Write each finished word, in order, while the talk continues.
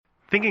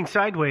Thinking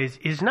Sideways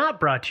is not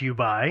brought to you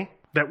by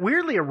that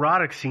weirdly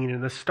erotic scene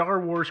in the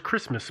Star Wars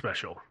Christmas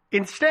special.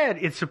 Instead,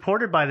 it's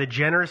supported by the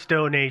generous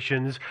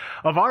donations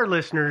of our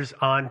listeners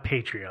on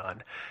Patreon.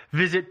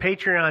 Visit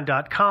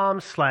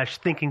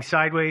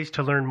patreon.com/thinkingsideways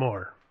to learn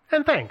more.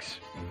 And thanks.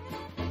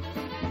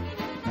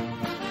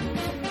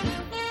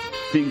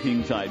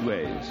 Thinking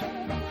Sideways.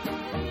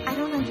 I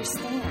don't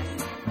understand.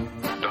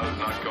 Does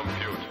not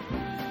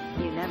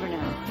compute. You never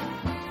know.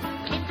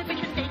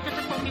 Insufficient data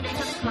to formulate a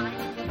reply.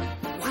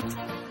 What?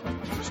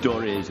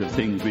 Stories of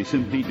things we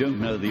simply don't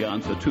know the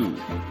answer to.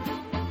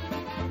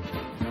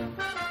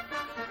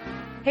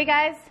 Hey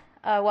guys,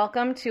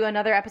 welcome to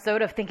another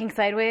episode of Thinking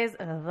Sideways,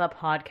 the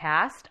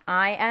podcast.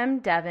 I am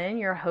Devin,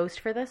 your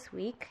host for this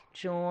week,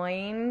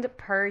 joined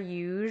per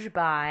usual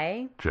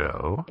by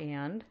Joe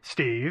and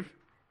Steve.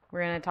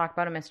 We're going to talk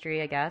about a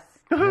mystery, I guess.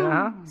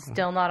 Yeah.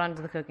 Still not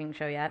onto the cooking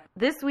show yet.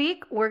 This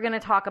week, we're going to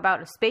talk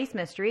about a space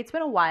mystery. It's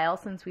been a while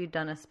since we've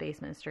done a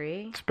space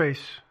mystery.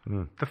 Space.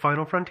 The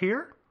Final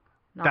Frontier?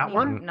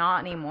 One?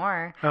 Not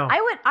anymore. Oh.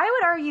 I would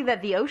argue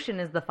that the ocean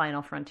is the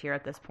final frontier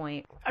at this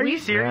point. Are you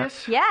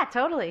serious? Yeah,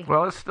 totally.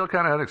 Well, it's still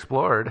kind of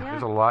unexplored. Yeah.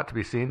 There's a lot to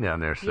be seen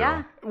down there still.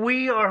 Yeah.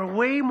 We are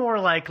way more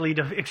likely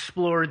to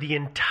explore the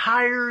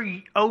entire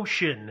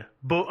ocean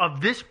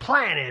of this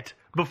planet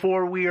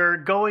before we are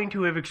going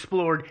to have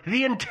explored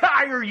the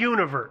entire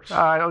universe.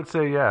 I would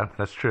say, yeah,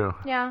 that's true.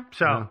 Yeah.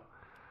 So,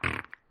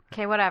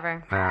 Okay,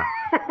 whatever. Yeah.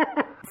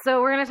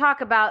 So we're going to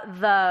talk about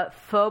the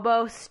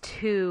Phobos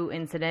 2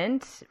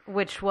 incident,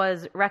 which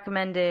was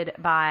recommended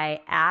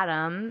by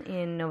Adam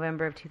in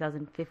November of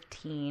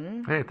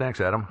 2015. Hey, thanks,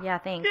 Adam. Yeah,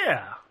 thanks.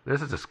 yeah.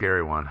 This is a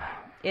scary one.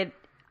 A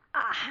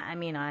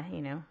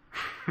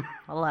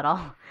little.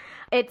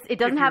 It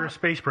doesn't If have you're a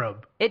space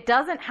probe. It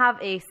doesn't have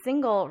a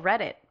single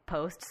Reddit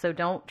post, so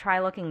don't try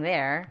looking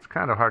there. It's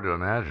kind of hard to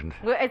imagine.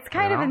 Well, it's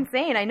kind of You know?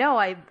 insane. I know.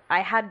 I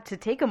had to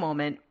take a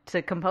moment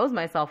to compose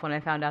myself when I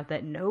found out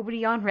that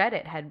nobody on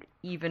Reddit had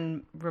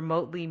even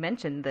remotely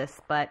mentioned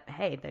this. But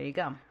hey, there you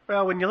go.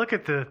 Well, when you look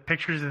at the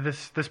pictures of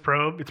this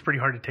probe, it's pretty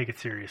hard to take it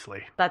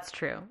seriously. That's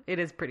true. It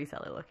is pretty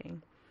silly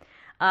looking.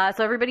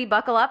 So everybody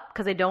buckle up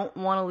because I don't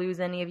want to lose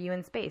any of you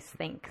in space.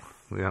 Thanks.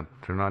 Yeah,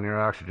 turn on your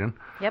oxygen.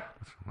 Yep.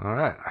 All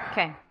right.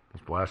 Okay.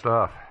 Let's blast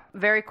off.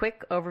 Very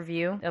quick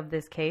overview of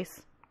this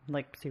case.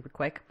 Like super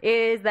quick,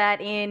 is that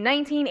in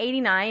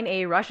 1989,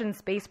 a Russian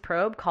space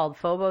probe called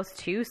Phobos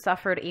 2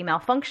 suffered a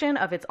malfunction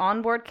of its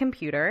onboard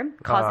computer,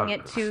 causing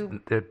it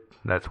to...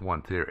 That's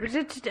one theory.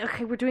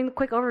 Okay, we're doing the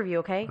quick overview,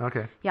 okay?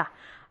 Okay. Yeah.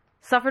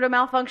 Suffered a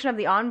malfunction of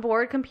the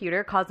onboard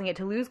computer, causing it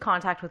to lose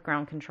contact with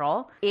ground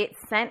control. It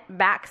sent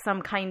back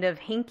some kind of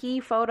hinky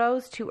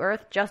photos to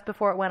Earth just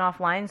before it went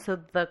offline, so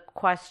the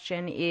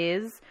question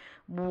is,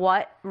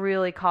 what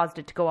really caused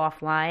it to go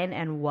offline,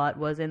 and what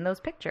was in those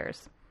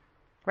pictures?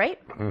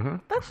 Right? Mm-hmm.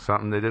 That's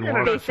something they didn't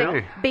want us to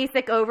see.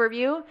 Basic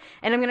overview.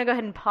 And I'm going to go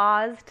ahead and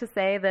pause to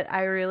say that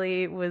I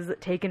really was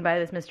taken by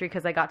this mystery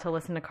because I got to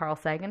listen to Carl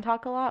Sagan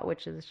talk a lot,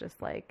 which is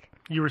just like...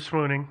 You were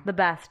swooning. The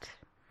best.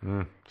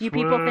 You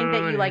people think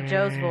that you like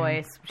Joe's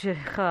voice.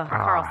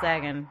 Carl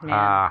Sagan. Man.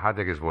 I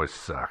think his voice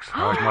sucks.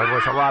 I like my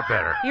voice a lot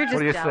better. You're just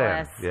what are you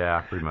jealous. saying?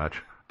 Yeah, pretty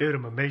much. Dude,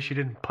 I'm amazed she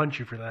didn't punch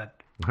you for that.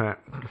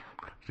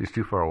 She's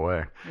too far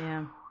away.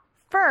 Yeah.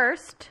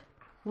 First,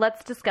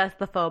 let's discuss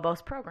the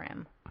Phobos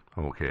program.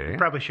 Okay.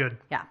 Probably should.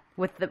 Yeah,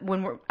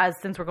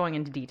 since we're going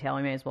into detail,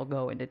 we may as well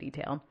go into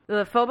detail.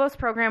 The Phobos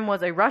program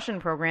was a Russian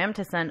program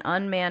to send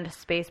unmanned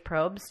space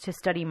probes to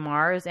study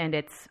Mars and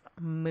its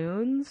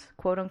moons,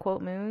 quote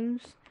unquote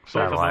moons,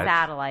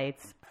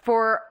 satellites.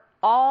 For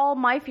all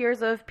my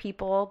fears of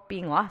people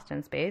being lost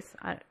in space,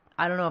 I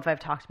don't know if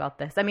I've talked about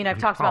this. I mean, I've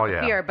talked about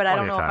the fear, but I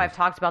don't know if I've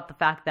talked about the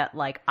fact that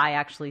like I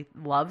actually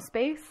love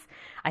space.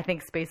 I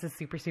think space is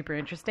super, super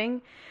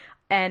interesting.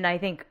 And I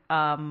think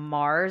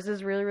Mars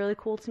is really, really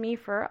cool to me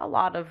for a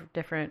lot of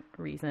different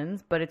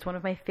reasons. But it's one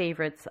of my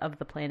favorites of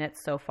the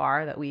planets so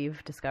far that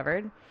we've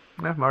discovered.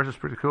 Yeah, Mars is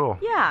pretty cool.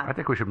 Yeah. I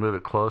think we should move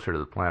it closer to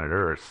the planet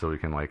Earth so we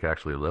can like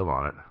actually live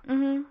on it.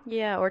 Mm-hmm.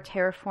 Yeah, or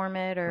terraform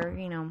it or,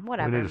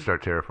 whatever. We need to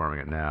start terraforming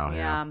it now.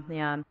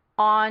 Yeah.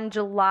 On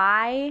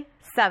July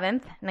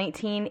 7th,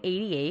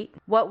 1988,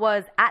 what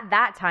was at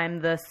that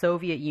time the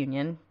Soviet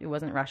Union, it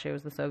wasn't Russia, it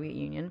was the Soviet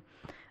Union,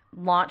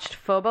 launched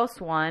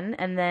Phobos 1,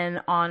 and then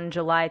on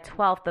July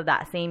 12th of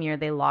that same year,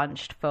 they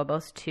launched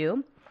Phobos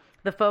 2.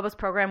 The Phobos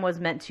program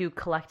was meant to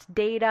collect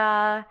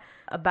data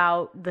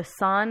about the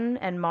sun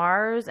and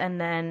Mars,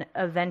 and then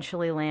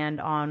eventually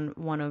land on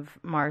one of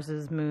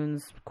Mars's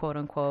moons, quote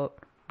unquote,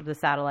 the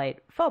satellite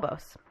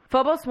Phobos.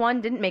 Phobos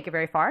 1 didn't make it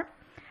very far.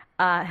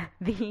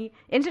 The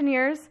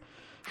engineers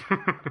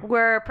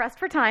were pressed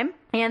for time,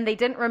 and they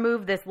didn't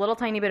remove this little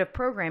tiny bit of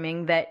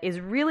programming that is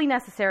really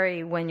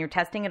necessary when you're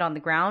testing it on the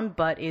ground,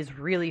 but is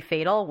really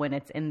fatal when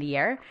it's in the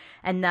air.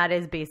 And that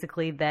is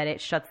basically that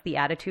it shuts the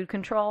attitude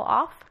control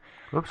off.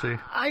 Oopsie.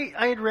 I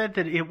had read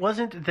that it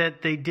wasn't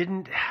that they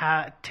didn't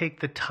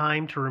take the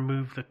time to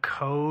remove the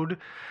code,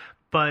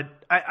 but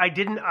I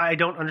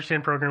don't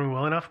understand programming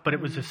well enough, but it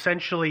was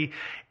essentially,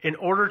 in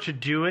order to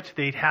do it,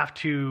 they'd have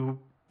to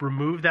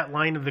remove that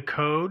line of the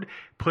code,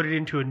 put it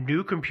into a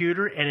new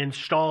computer, and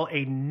install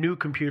a new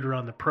computer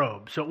on the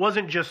probe. So it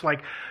wasn't just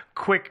like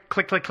quick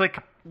click, click, click,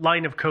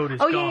 line of code is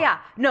gone. Yeah.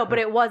 No, but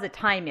it was a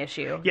time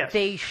issue. Yes.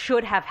 They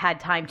should have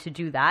had time to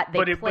do that.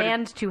 They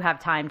planned to have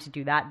time to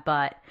do that,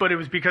 but... But it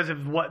was because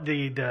of what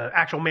the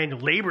actual manual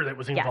labor that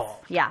was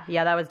involved. Yes.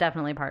 Yeah, that was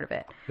definitely part of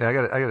it. Yeah, I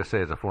got to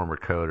say, as a former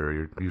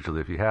coder,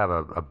 usually if you have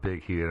a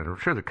big heat, and I'm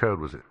sure the code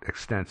was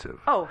extensive.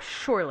 Oh,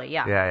 surely,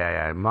 yeah.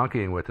 Yeah.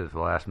 Monkeying with it at the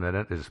last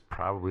minute is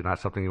probably not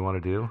something you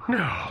want to do.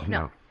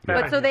 No.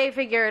 But so they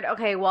figured,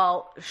 okay,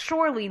 well,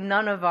 surely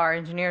none of our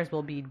engineers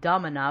will be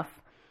dumb enough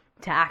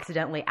to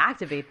accidentally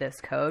activate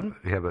this code.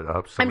 Yeah, but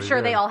I'm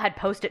sure they all had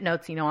Post-it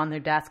notes, on their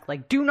desk,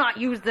 like, do not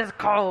use this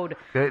code.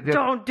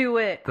 Don't do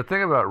it. The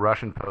thing about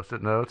Russian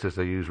Post-it notes is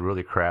they use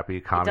really crappy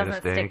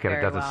communist ink, and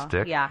it doesn't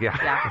stick. Yeah. So,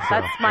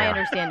 that's my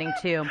understanding,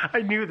 too.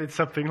 I knew that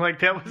something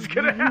like that was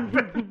going to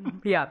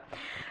happen. Yeah.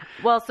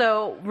 Well,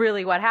 so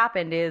really what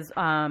happened is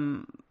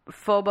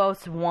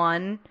Phobos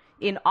 1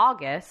 in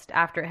August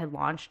after it had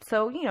launched.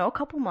 So, a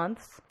couple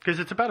months.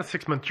 Because it's about a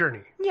 6-month journey.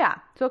 Yeah.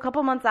 So a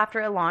couple months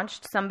after it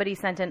launched, somebody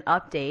sent an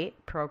update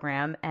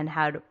program and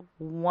had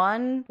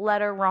one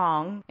letter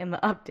wrong in the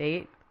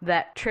update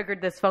that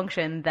triggered this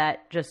function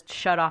that just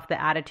shut off the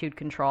attitude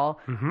control,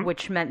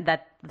 which meant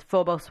that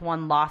Phobos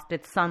 1 lost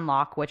its sun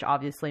lock, which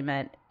obviously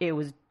meant it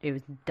was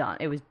done.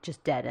 It was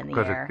just dead in the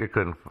air.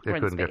 Because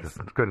it couldn't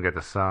get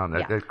the sun.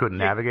 Yeah. It couldn't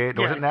navigate.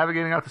 Was it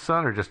navigating out the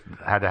sun, or just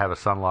had to have a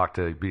sun lock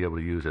to be able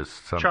to use its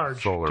solar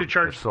to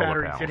charge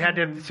batteries? Panels? It had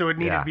to, so it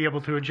needed to be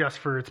able to adjust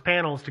for its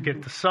panels to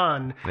get the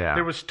sun. Yeah.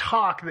 There was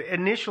talk that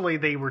initially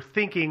they were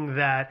thinking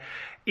that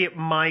it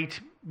might,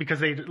 because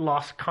they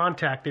lost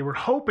contact, they were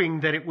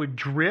hoping that it would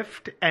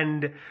drift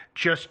and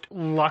just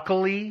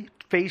luckily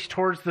face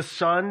towards the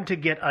sun to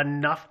get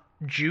enough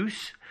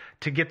juice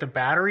to get the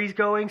batteries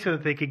going so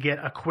that they could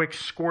get a quick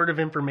squirt of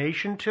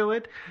information to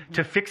it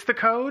to fix the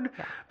code,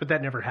 but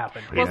that never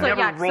happened. Well, it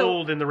never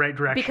rolled in the right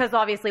direction. Because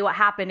obviously what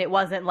happened, it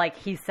wasn't like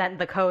he sent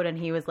the code and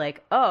he was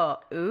like, oh,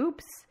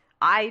 oops,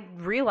 I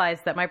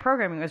realized that my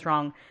programming was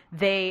wrong.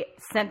 They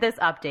sent this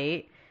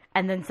update,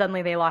 and then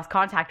suddenly they lost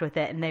contact with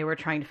it, and they were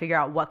trying to figure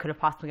out what could have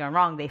possibly gone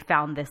wrong. They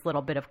found this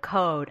little bit of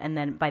code, and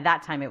then by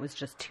that time it was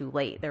just too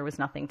late. There was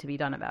nothing to be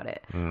done about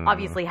it.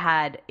 Obviously,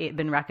 had it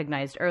been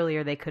recognized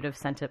earlier, they could have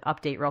sent an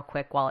update real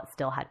quick while it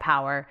still had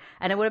power,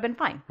 and it would have been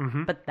fine.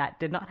 But that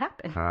did not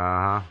happen.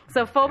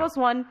 So Phobos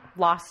 1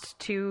 lost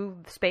to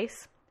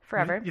space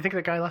forever. You think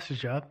that guy lost his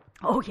job?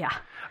 Oh, yeah.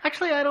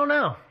 Actually, I don't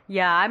know.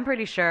 Yeah, I'm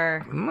pretty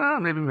sure.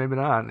 Well, maybe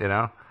not,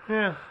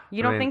 Yeah.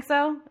 You don't think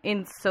so?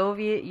 In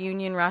Soviet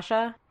Union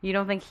Russia? You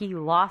don't think he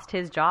lost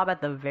his job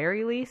at the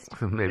very least?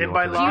 Maybe And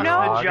by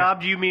lost the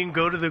job, do you mean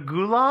go to the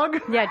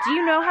gulag? Yeah, do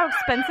you know how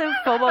expensive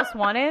Phobos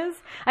 1 is?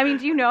 I mean,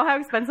 do you know how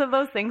expensive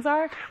those things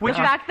are? The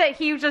fact that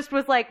he just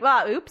was like,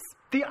 well, oops.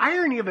 The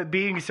irony of it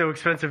being so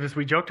expensive is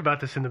we joked about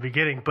this in the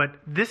beginning, but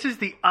this is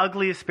the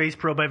ugliest space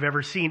probe I've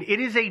ever seen.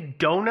 It is a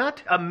donut,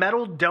 a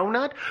metal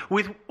donut,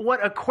 with what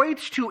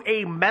equates to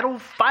a metal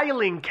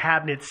filing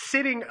cabinet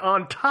sitting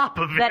on top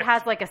of it. That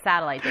has like a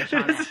satellite dish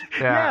on it.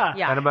 Yeah.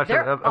 Yeah, and a bunch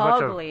they're of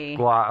ugly. a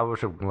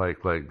bunch of like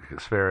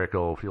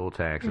spherical fuel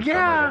tanks and stuff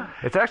like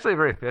that. It's actually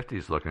very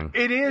 50s looking.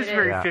 It is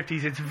very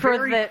 50s. It's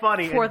very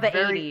funny for and the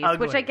very 80s,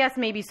 ugly. which I guess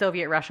maybe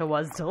Soviet Russia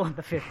was still in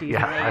the 50s.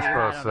 Yeah, or later, I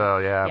suppose don't so, know.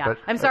 yeah. But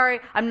I'm sorry,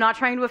 I'm not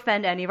trying to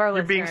offend any of our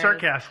listeners. being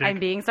sarcastic. I'm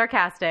being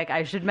sarcastic,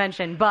 I should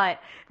mention, but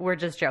we're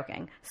just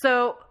joking.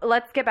 So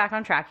let's get back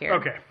on track here.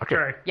 Okay.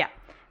 Sorry. Yeah.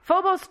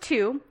 Phobos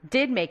 2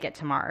 did make it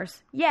to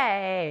Mars.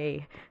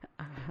 Yay!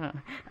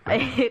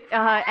 It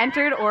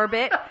entered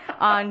orbit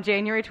on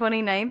January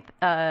 29th,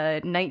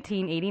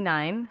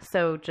 1989.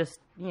 So just,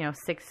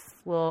 just like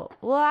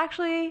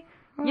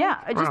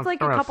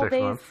a around couple 6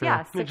 days. months, Yeah,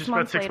 Yeah, 6 just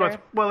months about 6 later. months.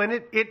 Well, and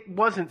it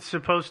wasn't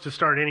supposed to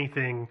start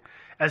anything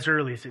as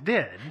early as it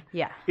did.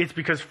 Yeah. It's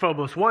because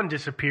Phobos 1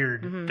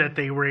 disappeared that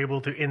they were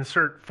able to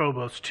insert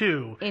Phobos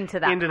 2 Into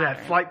that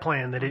pattern. flight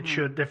plan that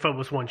that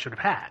Phobos 1 should have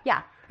had.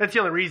 Yeah. That's the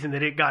only reason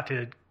that it got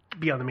to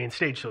be on the main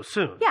stage so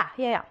soon.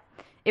 Yeah.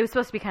 It was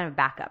supposed to be kind of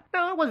backup.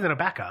 No, it wasn't a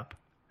backup.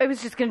 It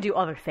was just going to do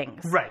other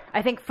things. Right.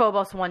 I think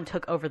Phobos 1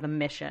 took over the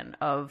mission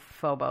of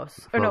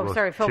Phobos.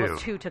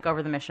 Phobos 2 took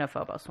over the mission of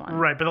Phobos 1.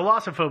 Right, but the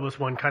loss of Phobos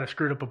 1 kind of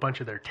screwed up a bunch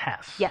of their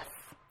tests. Yes.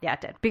 Yeah,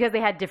 it did. Because they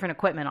had different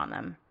equipment on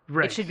them.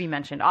 Right. It should be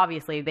mentioned.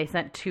 Obviously, they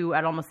sent 2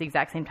 at almost the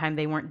exact same time.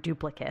 They weren't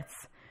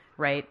duplicates,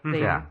 right?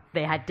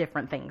 They had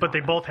different things. But they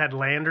them. both had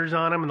landers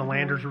on them, and the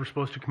landers were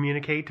supposed to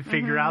communicate to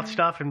figure out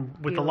stuff. And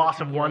with the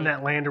loss of one,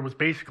 that lander was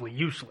basically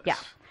useless. Yeah.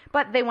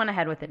 But they went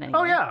ahead with it anyway.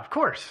 Oh, yeah, of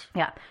course.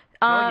 Yeah.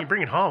 Well, you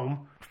bring it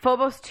home.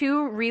 Phobos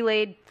 2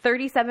 relayed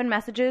 37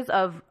 images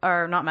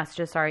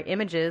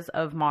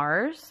of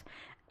Mars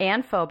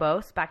and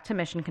Phobos back to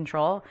mission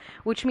control,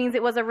 which means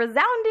it was a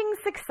resounding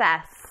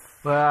success.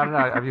 Well, I don't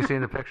know. Have you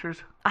seen the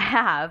pictures? I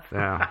have.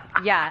 Yeah.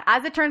 Yeah.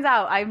 As it turns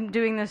out, I'm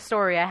doing this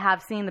story. I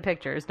have seen the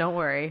pictures. Don't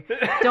worry.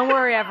 Don't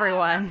worry,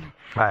 everyone.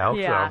 I hope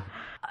so.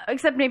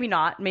 Except maybe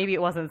not. Maybe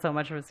it wasn't so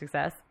much of a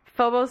success.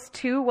 Phobos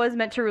 2 was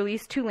meant to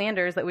release 2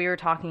 landers that we were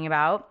talking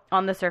about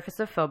on the surface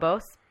of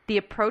Phobos, The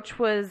approach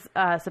was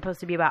supposed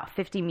to be about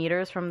 50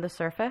 meters from the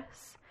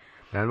surface.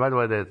 And by the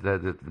way,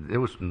 it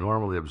was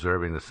normally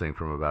observing this thing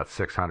from about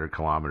 600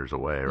 kilometers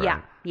away,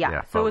 right?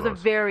 Yeah. So it was a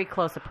Phobos. very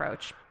close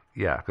approach.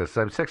 Yeah, because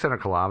 600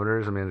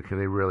 kilometers, I mean, can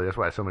they really? That's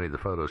why so many of the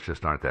photos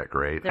just aren't that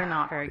great. They're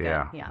not very good.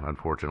 Yeah.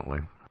 Unfortunately.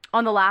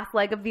 On the last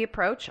leg of the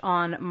approach,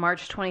 on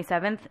March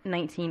 27th,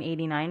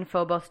 1989,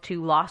 Phobos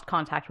 2 lost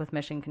contact with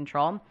Mission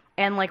Control.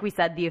 And like we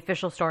said, the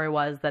official story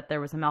was that there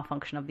was a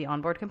malfunction of the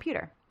onboard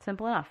computer.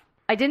 Simple enough.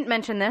 I didn't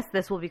mention this.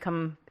 This will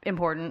become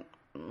important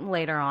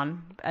later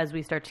on as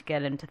we start to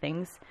get into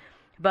things.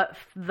 But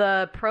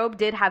the probe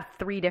did have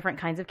 3 different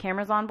kinds of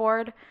cameras on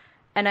board.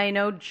 And I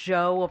know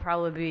Joe will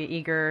probably be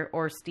eager,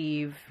 or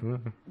Steve,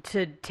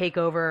 to take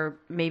over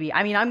maybe.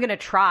 I mean, I'm going to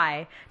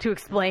try to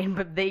explain,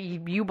 but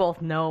you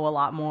both know a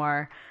lot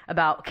more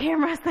about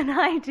cameras than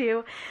I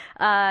do.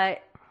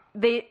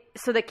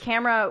 So the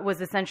camera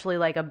was essentially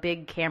like a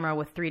big camera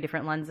with 3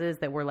 different lenses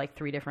that were like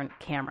 3 different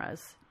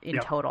cameras in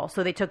total.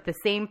 So they took the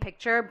same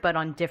picture, but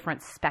on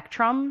different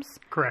spectrums.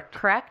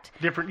 Correct?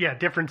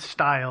 Different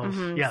styles.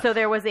 Yes. So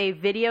there was a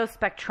video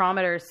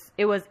spectrometer.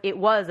 It was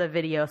a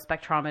video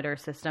spectrometer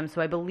system.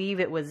 So I believe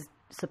it was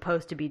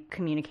supposed to be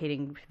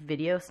communicating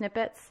video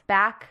snippets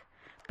back,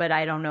 but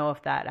I don't know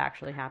if that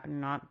actually happened or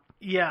not.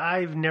 Yeah,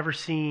 I've never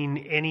seen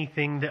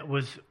anything that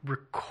was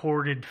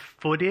recorded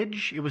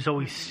footage. It was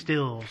always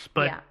stills.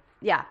 But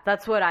yeah,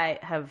 that's what I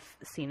have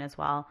seen as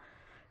well.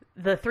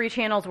 The 3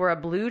 channels were a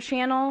blue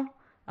channel,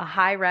 a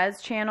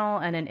high-res channel,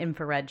 and an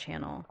infrared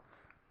channel.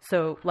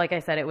 So, like I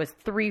said, it was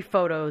 3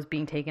 photos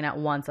being taken at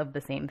once of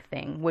the same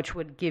thing, which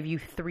would give you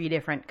 3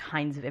 different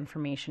kinds of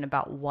information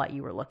about what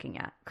you were looking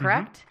at.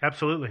 Correct? Mm-hmm.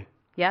 Absolutely.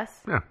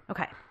 Yes? Yeah.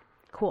 Okay.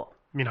 Cool.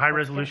 I mean, high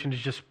resolution is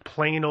just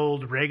plain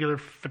old regular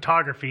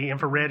photography.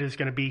 Infrared is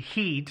going to be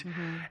heat.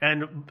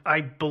 And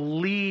I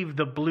believe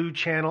the blue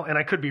channel, and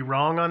I could be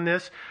wrong on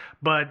this,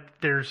 but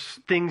there's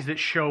things that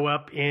show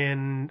up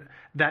in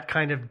that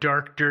kind of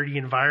dark, dirty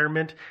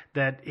environment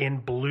that in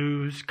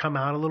blues come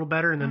out a little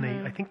better. And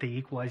then I think they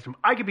equalized them.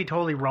 I could be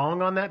totally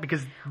wrong on that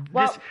because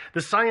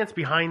the science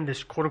behind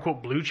this quote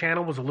unquote blue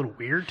channel was a little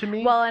weird to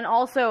me. Well, and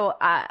also,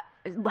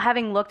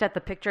 having looked at the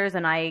pictures,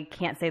 and I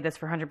can't say this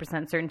for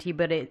 100% certainty,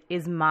 but it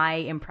is my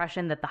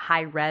impression that the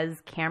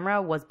high-res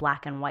camera was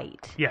black and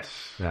white.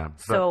 Yes. Yeah.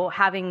 So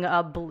having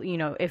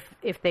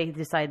if they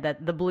decide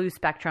that the blue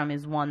spectrum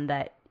is one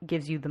that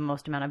gives you the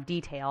most amount of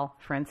detail,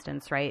 for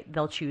instance, right?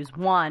 They'll choose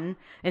one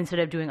instead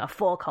of doing a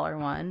full color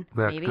one,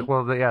 maybe?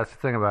 Well, that's the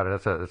thing about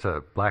it. It's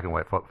a black and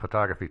white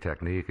photography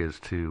technique is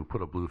to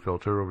put a blue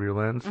filter over your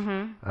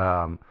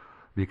lens.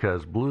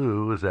 Because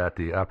blue is at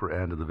the upper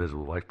end of the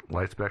visible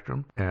light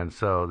spectrum, and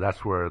so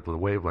that's where the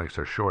wavelengths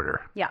are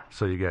shorter. Yeah.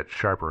 So you get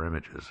sharper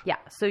images. Yeah.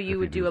 So you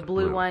would do a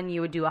blue one,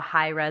 you would do a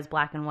high-res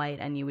black and white,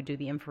 and you would do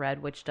the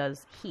infrared, which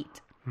does heat.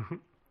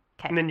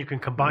 Okay. And then you can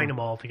combine them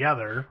all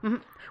together.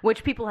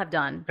 Which people have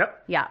done.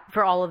 Yep. Yeah,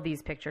 for all of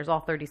these pictures, all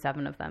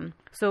 37 of them.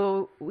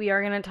 So we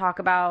are going to talk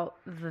about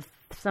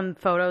some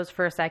photos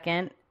for a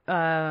second.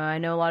 I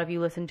know a lot of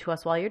you listen to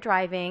us while you're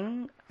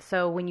driving.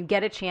 So when you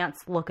get a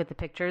chance, look at the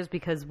pictures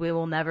because we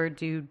will never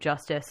do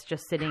justice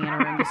just sitting in a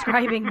room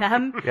describing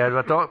them. Yeah,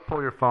 but don't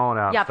pull your phone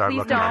out and start please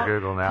looking at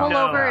Google now. Pull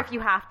over if you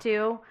have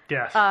to.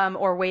 Yes.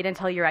 Or wait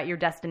until you're at your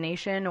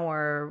destination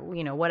or,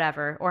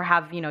 whatever. Or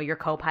have, your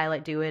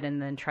co-pilot do it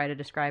and then try to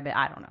describe it.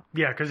 I don't know.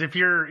 Yeah, because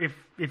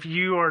if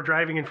you are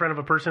driving in front of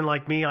a person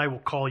like me, I will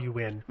call you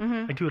in.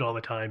 I do it all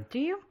the time. Do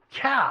you?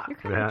 Yeah. You're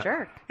kind of a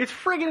jerk. It's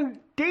friggin'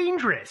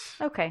 dangerous.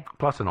 Okay.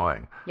 Plus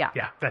annoying. Yeah.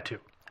 Yeah, that too.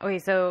 Okay,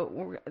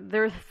 so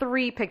there are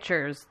 3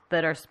 pictures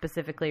that are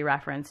specifically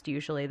referenced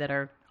usually that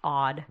are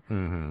odd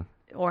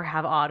or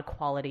have odd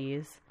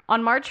qualities.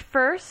 On March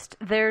 1st,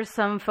 there's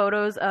some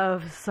photos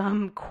of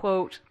some,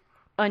 quote,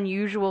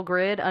 unusual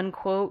grid,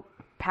 unquote,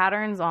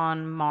 patterns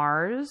on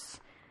Mars.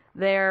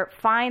 They're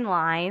fine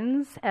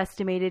lines,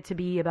 estimated to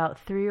be about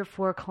 3 or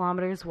 4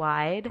 kilometers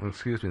wide.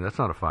 Excuse me, that's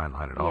not a fine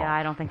line at all. Yeah,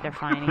 I don't think they're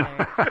fine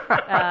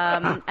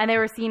either. And they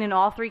were seen in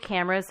all 3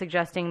 cameras,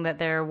 suggesting that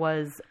there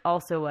was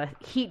also a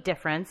heat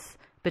difference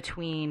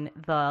between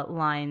the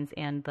lines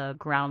and the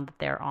ground that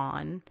they're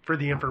on. For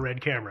the infrared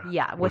camera.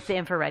 Yeah, with the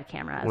infrared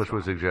camera. Which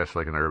would suggest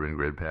like an urban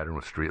grid pattern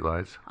with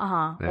streetlights.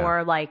 Yeah.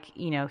 Or like,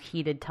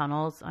 heated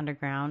tunnels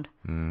underground.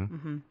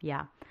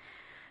 Yeah.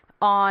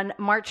 On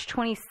March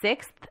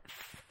 26th,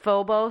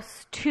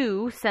 Phobos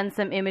 2 sent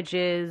some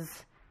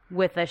images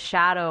with a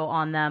shadow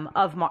on them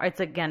of Mars. It's,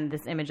 again,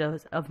 this image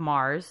of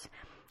Mars.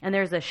 And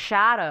there's a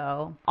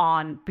shadow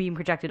being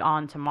projected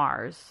onto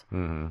Mars.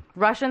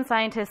 Russian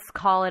scientists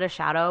call it a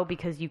shadow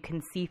because you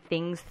can see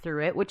things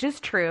through it, which is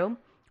true.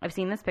 I've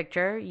seen this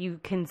picture.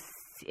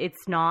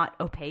 It's not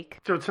opaque.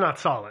 So it's not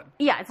solid.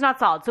 Yeah, it's not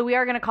solid. So we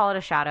are going to call it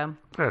a shadow.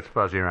 Yeah, it's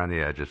fuzzy around the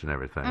edges and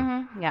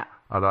everything. Yeah.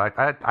 Although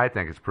I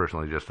think it's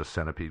personally just a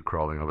centipede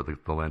crawling over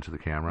the lens of the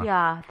camera.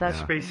 Yeah, that's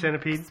Space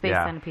centipede. Space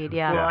centipede.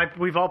 Yeah. Well,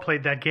 we've all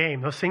played that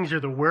game. Those things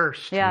are the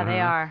worst. Yeah, they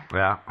are.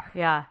 Yeah.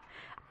 Yeah.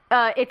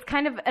 It's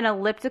kind of an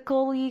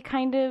elliptical-y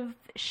kind of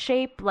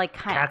shape, like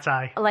Cat's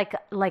eye. Like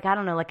I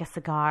don't know, like a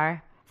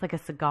cigar. It's like a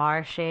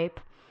cigar shape.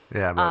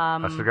 Yeah,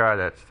 but a cigar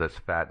that's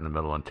fat in the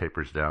middle and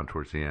tapers down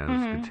towards the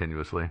ends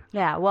continuously.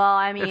 Yeah, well,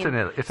 I mean...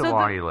 It's a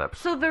long ellipse.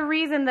 So the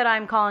reason that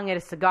I'm calling it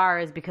a cigar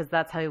is because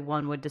that's how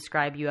one would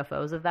describe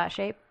UFOs of that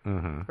shape,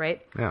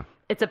 right? Yeah.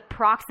 It's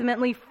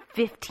approximately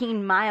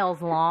 15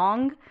 miles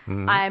long.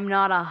 I'm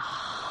not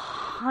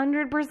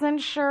 100%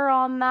 sure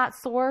on that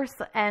source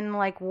and,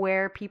 like,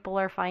 where people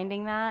are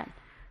finding that.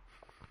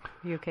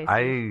 You okay,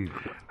 Steve?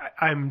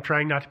 I'm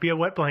trying not to be a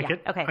wet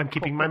blanket. Yeah, okay. I'm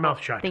keeping my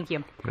mouth shut. Thank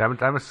you.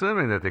 I'm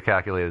assuming that they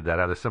calculated that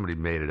either somebody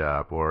made it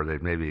up or they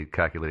maybe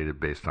calculated it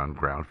based on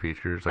ground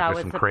features. Like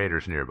there's some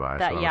craters nearby.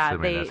 So I'm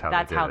assuming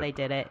that's how they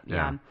did it.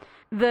 Yeah.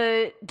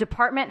 The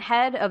department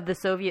head of the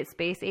Soviet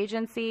Space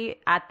Agency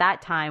at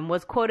that time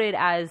was quoted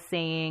as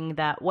saying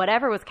that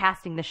whatever was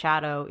casting the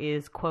shadow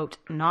is, quote,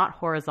 not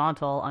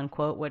horizontal,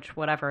 unquote, which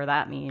whatever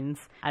that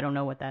means. I don't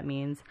know what that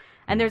means.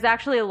 And there's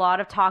actually a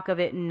lot of talk of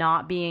it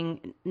not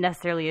being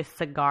necessarily a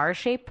cigar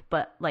shape,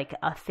 but like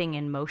a thing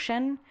in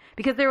motion.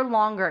 Because they're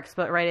longer,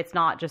 right? It's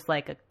not just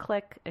like a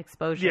click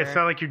exposure. Yeah, it's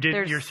not like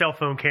your cell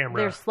phone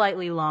camera. They're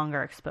slightly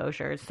longer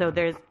exposures. So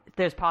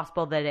there's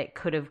possible that it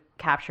could have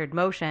captured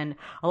motion.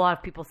 A lot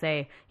of people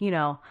say,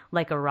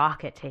 like a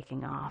rocket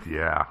taking off.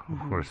 Yeah,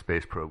 or a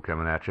space probe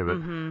coming at you. But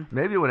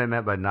maybe what I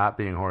meant by not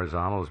being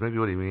horizontal is maybe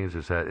what he means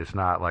is that it's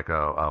not like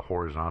a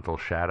horizontal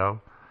shadow.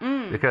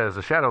 Because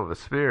the shadow of a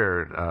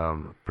sphere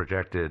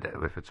projected,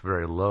 if it's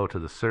very low to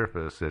the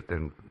surface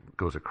and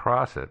goes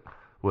across it,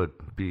 would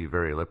be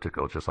very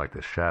elliptical, just like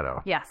this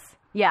shadow. Yes.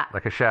 Yeah.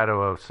 Like a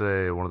shadow of,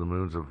 say, one of the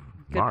moons of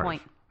Mars. Good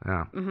point.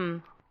 Yeah.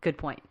 Good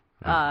point.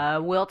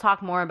 We'll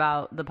talk more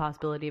about the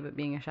possibility of it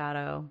being a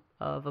shadow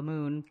of a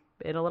moon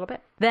in a little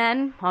bit.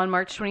 Then, on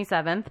March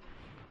 27th,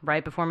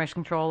 right before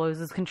Mission Control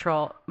loses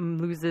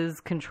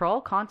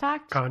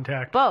contact?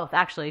 Both,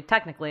 actually.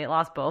 Technically, it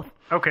lost both.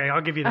 Okay,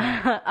 I'll give you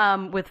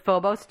that. With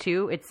Phobos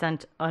 2, it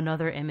sent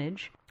another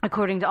image.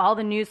 According to all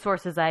the news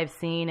sources I've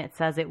seen, it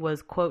says it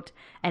was, quote,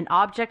 an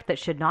object that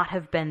should not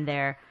have been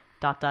there, ...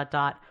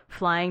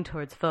 flying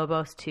towards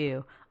Phobos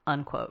 2,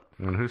 unquote.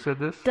 And who said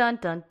this? Dun,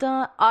 dun,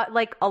 dun.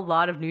 Like a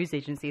lot of news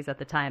agencies at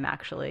the time,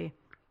 actually.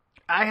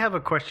 I have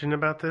a question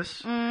about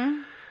this.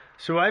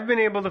 So I've been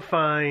able to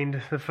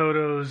find the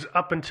photos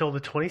up until the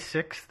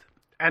 26th,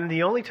 and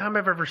the only time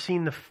I've ever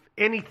seen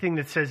anything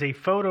that says a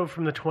photo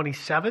from the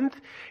 27th,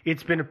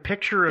 it's been a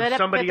picture of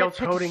somebody else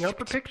holding up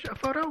a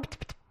photo?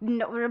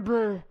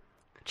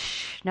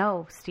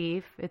 No,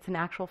 Steve. It's an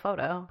actual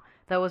photo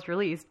that was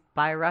released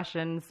by a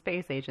Russian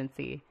space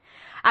agency.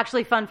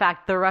 Actually, fun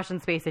fact, the Russian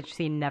space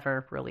agency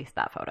never released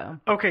that photo.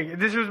 Okay,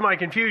 this was my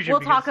confusion.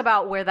 We'll talk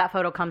about where that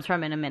photo comes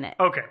from in a minute.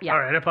 Okay, yeah. All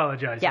right, I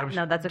apologize. Yeah,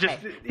 no, that's okay.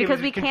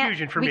 Because we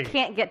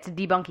can't get to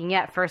debunking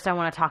yet. First, I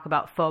want to talk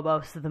about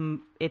Phobos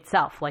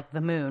itself, like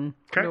the moon.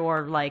 Okay.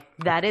 Or like,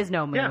 that is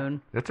no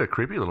moon. Yeah. It's a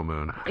creepy little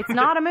moon. It's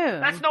not a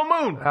moon. That's no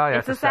moon. Oh, yeah,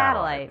 it's a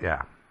satellite.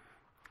 Yeah.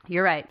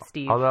 You're right,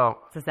 Steve. Although,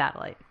 it's a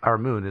satellite. Our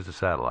moon is a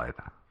satellite.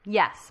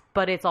 Yes,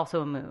 but it's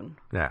also a moon.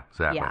 Yeah,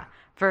 exactly. Yeah.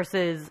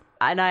 Versus,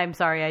 and I'm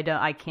sorry,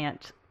 I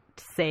can't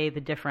say the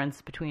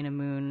difference between a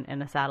moon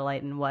and a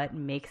satellite and what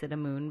makes it a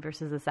moon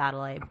versus a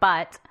satellite,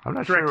 but I'm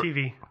not Direct sure.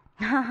 TV.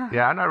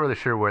 Yeah, I'm not really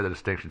sure where the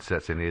distinction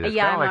sets in either. It's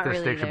kind of like the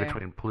distinction really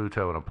between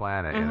Pluto and a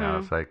planet. You know,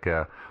 it's like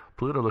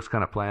Pluto looks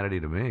kind of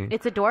planety to me.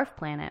 It's a dwarf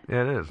planet.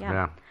 Yeah, it is.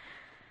 Yeah.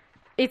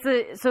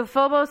 So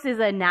Phobos is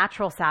a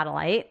natural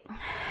satellite.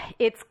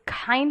 It's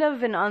kind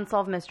of an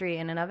unsolved mystery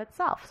in and of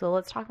itself. So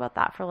let's talk about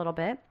that for a little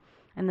bit,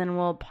 and then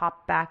we'll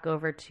pop back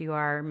over to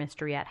our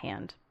mystery at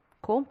hand.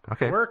 Cool?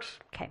 Okay. Works.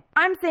 Okay.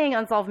 I'm saying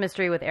unsolved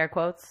mystery with air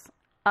quotes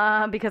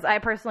because I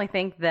personally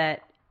think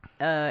that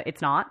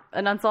it's not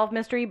an unsolved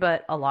mystery,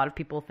 but a lot of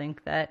people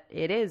think that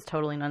it is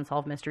totally an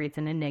unsolved mystery. It's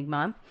an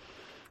enigma.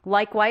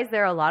 Likewise,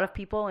 there are a lot of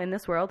people in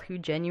this world who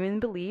genuinely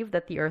believe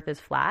that the Earth is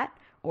flat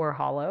or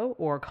hollow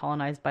or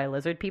colonized by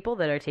lizard people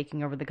that are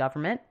taking over the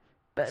government.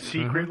 But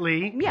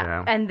secretly.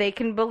 Yeah, and they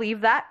can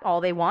believe that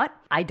all they want.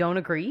 I don't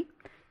agree.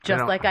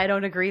 Just like I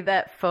don't agree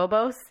that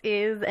Phobos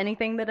is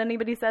anything that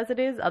anybody says it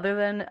is other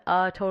than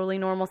a totally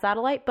normal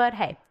satellite. But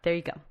hey, there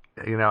you go.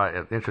 You know,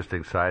 an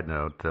interesting side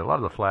note, a lot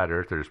of the flat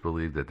earthers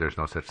believe that there's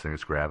no such thing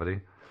as gravity.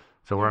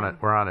 So we're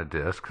on a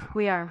disk.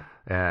 We are.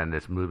 And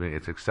it's moving,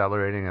 it's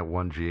accelerating at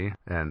 1G.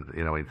 And,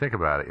 you know, when you think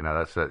about it, you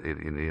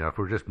know, if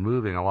we're just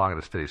moving along at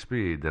a steady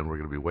speed, then we're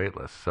going to be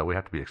weightless. So we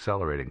have to be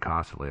accelerating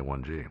constantly at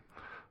 1G.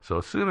 So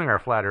assuming our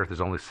flat earth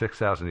is only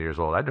 6,000 years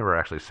old, I've never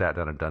actually sat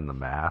down and done the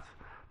math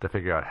to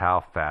figure out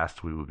how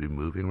fast we would be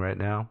moving right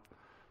now.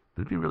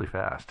 It'd be really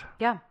fast.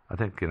 Yeah. I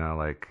think,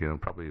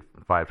 probably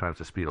 5 times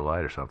the speed of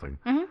light or something.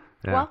 Mm-hmm.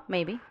 Yeah. Well,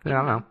 maybe. Yeah, I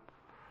don't know.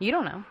 You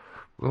don't know.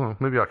 Well,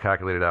 maybe I'll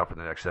calculate it out for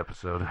the next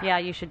episode. Yeah,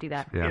 you should do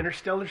that. Yeah.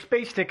 Interstellar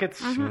space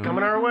tickets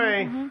coming our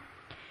way. Mm-hmm.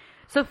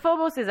 So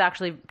Phobos is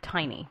actually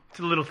tiny. It's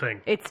a little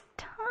thing. It's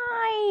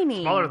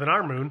tiny. Smaller than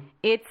our moon.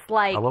 It's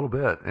like a little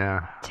bit,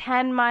 yeah.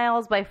 10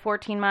 miles by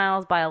 14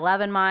 miles by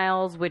 11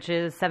 miles, which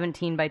is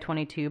 17 by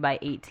 22 by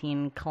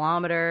 18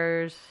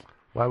 kilometers.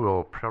 Well,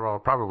 we'll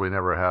probably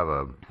never have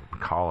a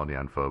colony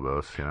on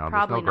Phobos. You know,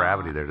 Probably there's no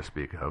gravity there to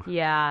speak of.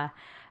 Yeah.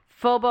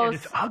 Phobos. And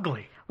it's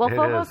ugly. Well, It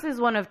Phobos is.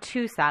 is one of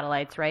 2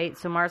 satellites, right?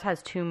 So Mars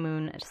has 2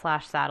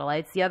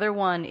 moon/satellites. The other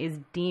one is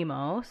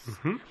Deimos,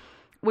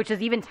 which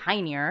is even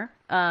tinier.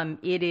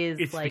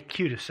 It's the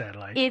cutest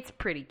satellite. It's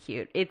pretty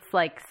cute. It's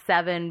like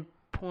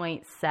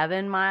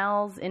 7.7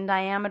 miles in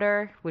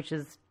diameter, which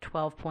is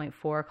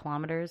 12.4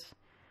 kilometers.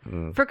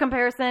 For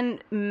comparison,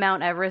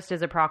 Mount Everest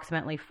is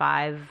approximately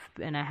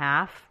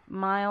 5.5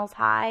 miles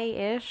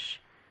high-ish,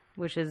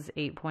 which is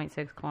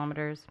 8.6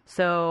 kilometers.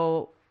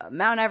 So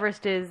Mount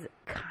Everest is,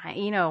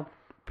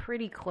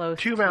 pretty close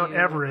to... 2 Mount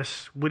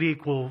Everest would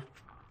equal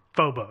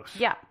Phobos.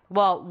 Yeah.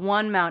 Well,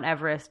 1 Mount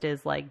Everest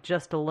is like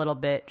just a little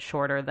bit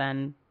shorter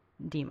than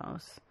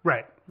Deimos.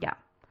 Right. Yeah.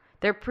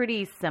 They're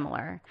pretty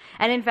similar.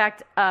 And in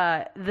fact,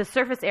 the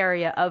surface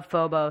area of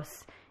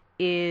Phobos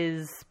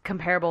is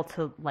comparable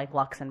to like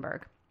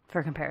Luxembourg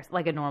for comparison,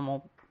 like a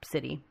normal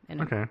city in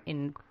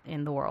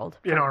the world.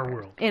 In our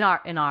world. In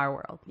our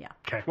world, yeah.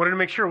 Okay. Wanted to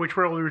make sure which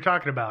world we were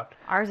talking about.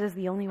 Ours is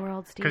the only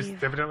world, Because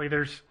Steve. evidently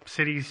there's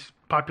cities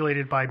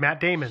populated by Matt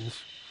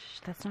Damons.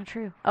 That's not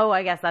true. Oh,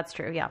 I guess that's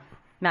true, yeah.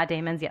 Matt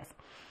Damon's, yes.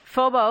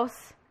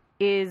 Phobos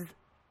is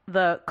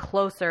the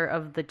closer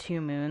of the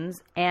 2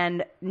 moons,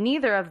 and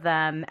neither of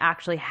them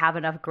actually have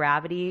enough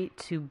gravity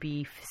to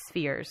be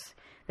spheres.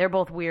 They're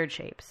both weird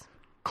shapes.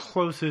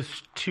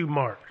 Closest to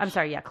Mars. I'm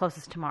sorry, yeah,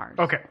 closest to Mars.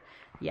 Okay.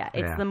 Yeah,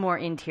 it's Yeah. the more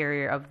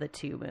interior of the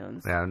 2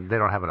 moons. And they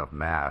don't have enough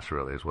mass,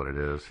 really, is what it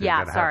is. You Yeah,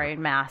 gotta sorry, have,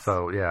 mass.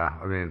 So, yeah,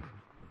 I mean,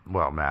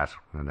 mass,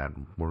 and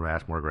then more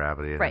mass, more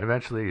gravity. And Right.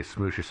 eventually you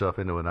smoosh yourself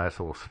into a nice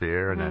little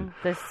sphere, and then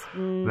This,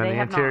 then they the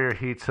have interior not.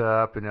 heats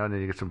up, and then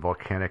you get some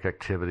volcanic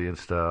activity and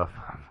stuff.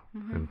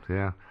 And,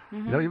 yeah.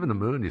 Even the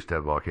moon used to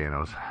have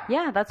volcanoes.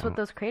 Yeah, that's what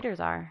those craters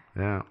are.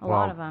 Yeah. A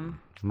lot of them.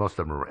 Most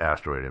of them are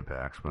asteroid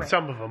impacts. But,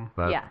 Some of them.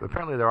 but Yeah.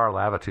 apparently there are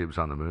lava tubes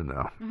on the moon,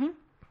 though.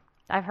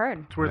 I've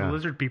heard. It's where Yeah. the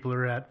lizard people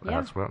are at. Yeah.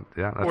 That's Or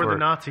where, the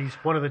Nazis.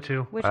 One of the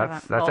two. Which of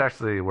that's them? Well,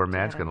 actually where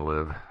man's going to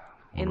live.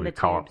 In When the we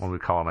call tubes. when we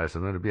colonize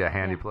them, it'd be a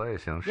handy Yeah.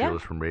 place, shield Yeah.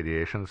 us from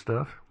radiation and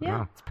stuff.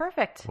 yeah, it's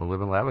perfect. We'll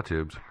live in lava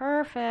tubes.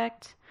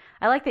 Perfect.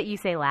 I like that you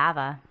say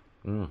lava.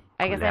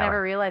 I guess I Lava.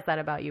 never realized that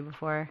about you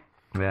before.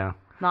 Yeah,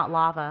 Not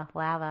lava,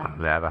 lava.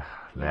 lava.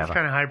 It's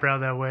kind of highbrow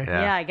that way.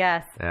 Yeah, I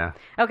guess. Yeah.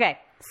 Okay,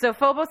 so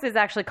Phobos is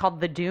actually called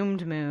the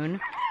Doomed Moon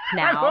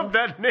now. I love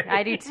that name.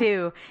 I do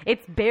too.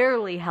 It's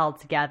barely held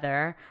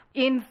together.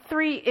 In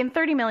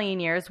 30 million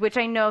years, which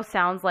I know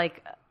sounds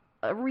like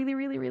a really,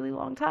 really, really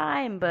long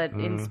time, but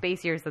in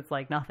space years, it's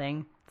like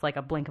nothing. It's like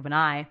a blink of an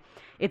eye.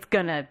 It's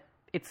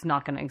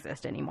not gonna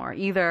exist anymore.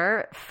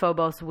 Either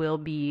Phobos will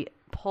be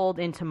pulled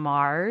into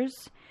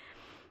Mars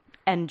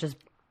and just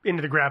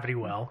Into the gravity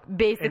well.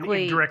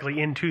 Basically- And directly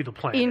into the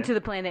planet. into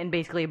the planet and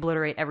basically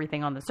obliterate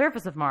everything on the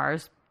surface of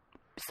Mars.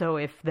 So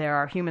if there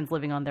are humans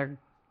living on there,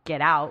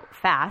 get out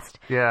fast.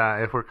 Yeah,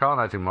 if we're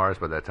colonizing Mars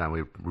by that time,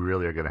 we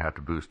really are going to have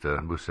to boost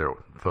their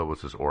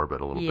Phobos'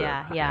 orbit a little bit.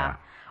 Yeah.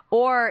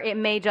 Or it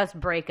may just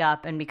break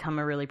up and become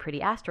a really pretty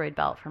asteroid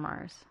belt for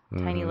Mars.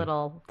 Tiny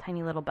little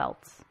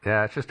belts.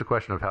 Yeah, it's just a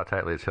question of how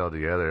tightly it's held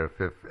together.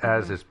 If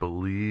as it's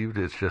believed,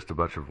 it's just a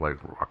bunch of like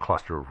a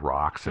cluster of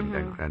rocks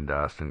and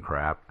dust and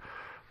crap,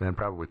 then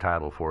probably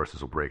tidal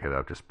forces will break it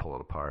up, just pull it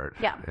apart.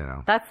 Yeah, You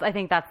know. I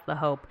think that's the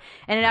hope.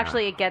 And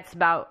it gets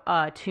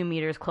about 2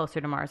 meters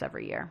closer to Mars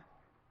every year.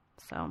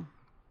 So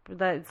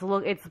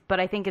but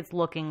I think it's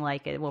looking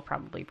like it will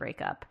probably break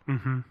up.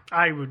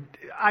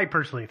 I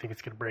personally think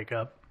it's going to break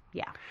up.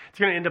 Yeah. It's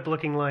going to end up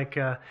looking like...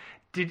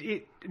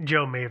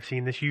 Joe may have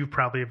seen this. You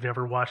probably have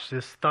never watched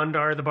this.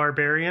 Thundar the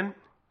Barbarian.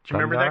 Do you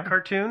remember Thundar? that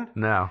cartoon?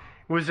 No,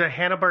 It was a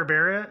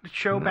Hanna-Barbera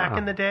show back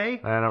in the day.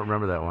 I don't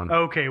remember that one.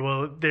 Okay,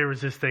 well, there was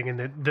this thing, and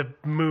the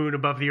moon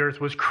above the Earth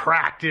was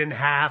cracked in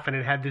half, and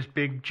it had this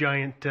big,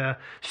 giant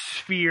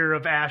sphere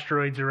of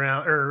asteroids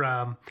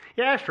around,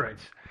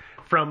 asteroids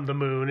from the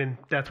moon, and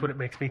that's what it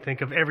makes me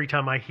think of every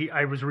time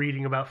I was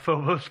reading about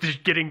Phobos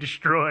just getting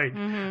destroyed.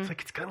 It's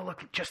like, it's going to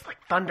look just like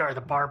Thundar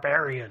the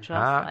Barbarian. Just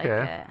like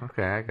okay, it.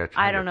 okay, I got you.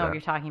 I don't get know what that.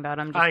 you're talking about.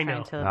 I'm just I trying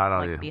know. to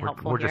No, no, be we're,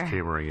 helpful we're here. just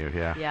humoring you.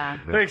 Yeah. Yeah.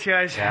 Thanks,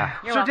 guys. Yeah.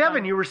 You're So, welcome.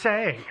 Devin, you were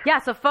saying. Yeah,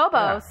 so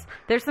Phobos,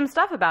 there's some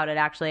stuff about it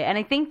actually. And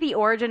I think the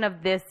origin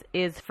of this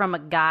is from a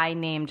guy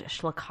named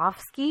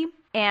Shlakovsky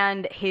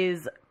and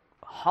his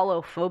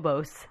hollow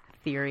Phobos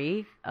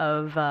theory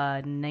of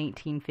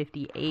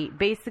 1958.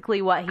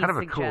 Basically what he Kind of a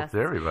suggests...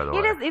 cool theory, by the way.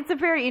 It is. It's a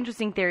very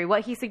interesting theory.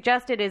 What he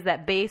suggested is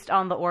that based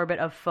on the orbit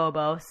of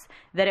Phobos,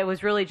 that it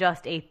was really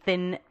just a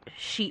thin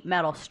sheet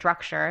metal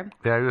structure.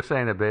 Yeah, he was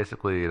saying that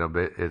basically,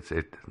 it's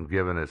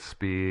given its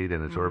speed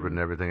and its Mm-hmm. orbit and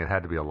everything, it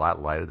had to be a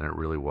lot lighter than it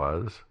really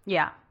was.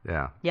 Yeah.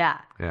 Yeah. Yeah.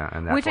 Yeah,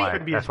 and that's Which I- why,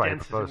 Couldn't be that's as why he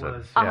dense as it proposed it.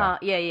 was. Uh-huh.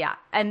 Yeah.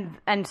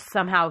 And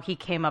somehow he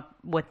came up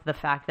with the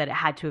fact that it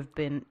had to have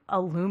been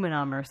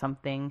aluminum or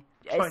something.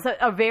 It's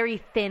a very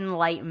thin,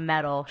 light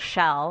metal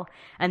shell,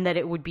 and that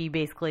it would be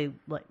basically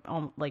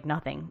like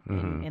nothing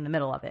in the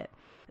middle of it.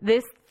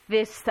 This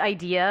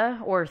idea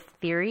or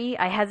theory,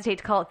 I hesitate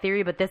to call it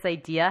theory, but this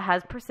idea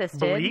has persisted.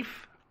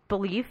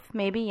 Belief,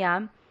 maybe,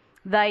 yeah.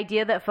 The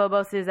idea that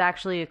Phobos is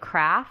actually a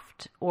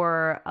craft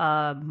or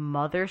a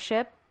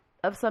mothership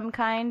of some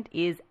kind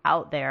is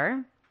out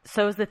there.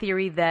 sows the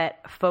theory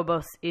that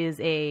Phobos is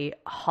a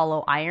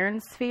hollow iron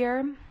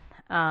sphere.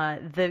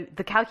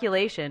 The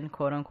calculation,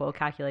 quote unquote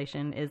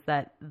calculation, is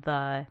that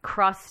the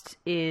crust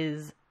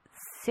is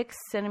 6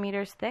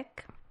 centimeters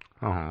thick.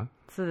 Uh-huh.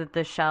 So that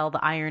the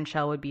iron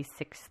shell would be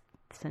 6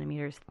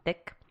 centimeters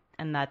thick,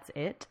 and that's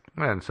it.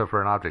 And so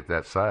for an object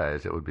that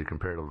size, it would be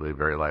comparatively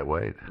very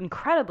lightweight.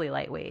 Incredibly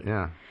lightweight.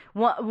 Yeah.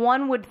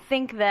 One would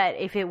think that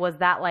if it was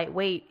that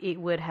lightweight, it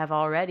would have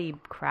already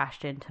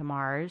crashed into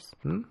Mars.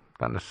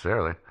 Not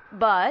necessarily.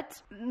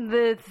 But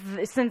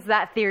since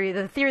that theory,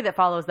 the theory that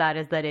follows that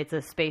is that it's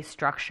a space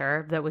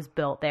structure that was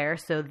built there,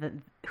 so that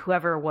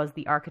whoever was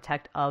the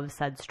architect of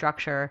said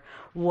structure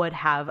would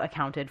have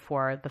accounted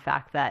for the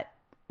fact that,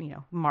 you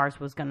know, Mars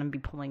was going to be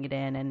pulling it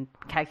in and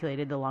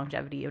calculated the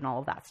longevity and all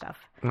of that stuff.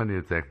 And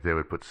you'd think they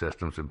would put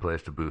systems in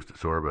place to boost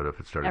its orbit if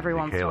it started Every to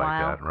once decay in a like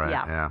while. that, right?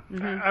 Yeah.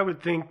 Yeah. I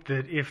would think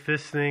that if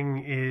this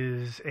thing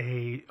is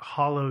a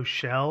hollow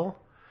shell,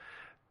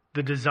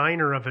 the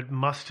designer of it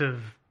must have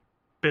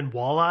been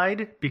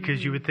wall-eyed,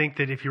 because you would think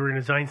that if you were going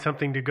to design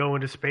something to go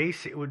into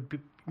space, it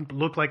would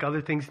look like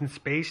other things in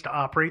space to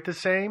operate the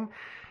same.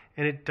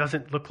 And it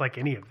doesn't look like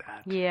any of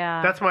that.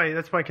 Yeah. That's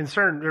my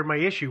concern, or my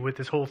issue with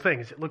this whole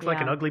thing, is it looks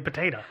like an ugly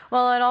potato.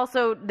 Well, and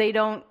also they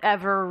don't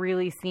ever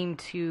really seem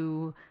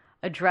to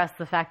address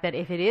the fact that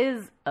if it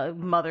is a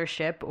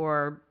mothership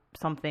or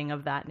something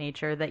of that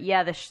nature, that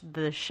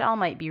the shell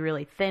might be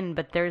really thin,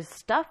 but there's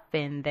stuff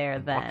in there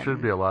then. There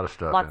should be a lot of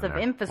stuff. Lots in of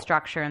there.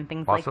 infrastructure and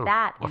things Lots like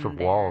that. Lots in of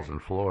there. walls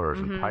and floors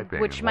and piping,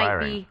 which and might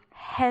wiring. be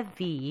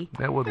heavy.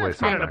 It would weigh fine.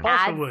 something. It And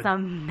also add would.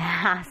 some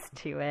mass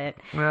to it.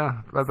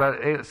 Yeah, but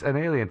it's an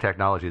alien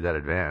technology that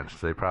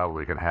advanced, they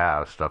probably can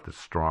have stuff that's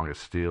strong as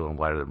steel and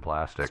lighter than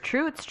plastic.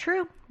 It's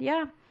true.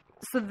 Yeah.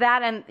 So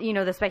that, and, you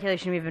know, the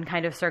speculation we've been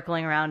kind of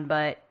circling around,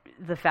 but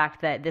the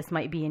fact that this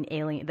might be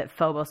that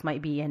Phobos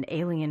might be an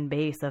alien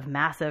base of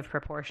massive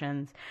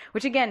proportions,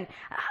 which again,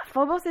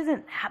 Phobos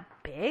isn't that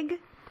big.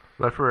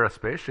 But for a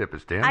spaceship,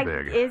 it's damn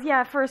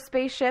big. For a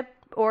spaceship,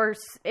 or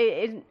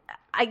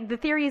the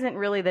theory isn't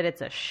really that it's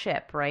a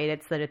ship, right?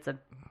 It's that it's a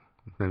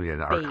Maybe an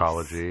base.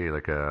 arcology,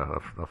 like a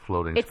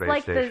floating it's space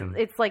like station.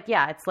 it's like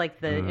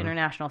the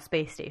International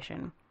Space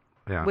Station.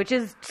 Yeah. Which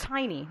is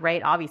tiny,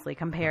 right? Obviously,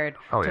 compared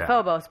to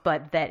Phobos,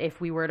 but that if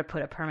we were to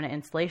put a permanent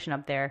installation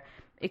up there,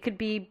 it could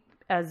be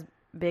as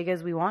big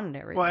as we wanted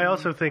it. Right? Well, I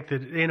also think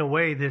that in a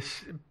way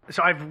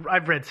so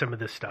I've read some of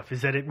this stuff,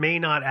 is that it may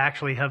not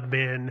actually have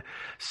been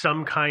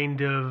some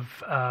kind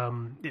of,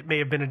 it may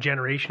have been a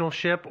generational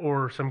ship,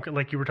 or some,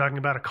 like you were talking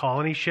about, a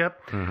colony ship.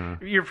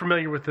 Mm-hmm. You're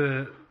familiar with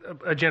a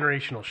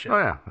generational ship.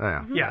 Oh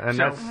yeah. Yeah, And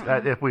so-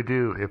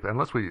 that's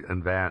unless we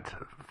invent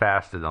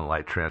faster than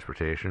light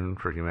transportation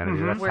for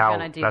humanity, that's We're how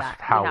gonna do that's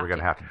that. how We we're have going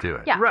to to. have to do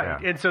it. Yeah.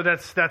 Right, and so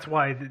that's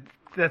why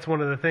that's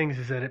one of the things,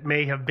 is that it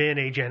may have been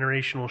a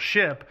generational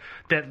ship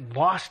that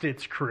lost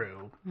its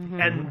crew,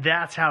 and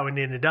that's how it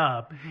ended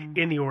up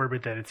in the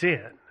orbit that it's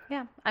in.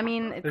 Yeah, I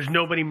mean, There's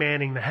nobody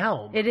manning the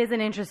helm. it is an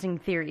interesting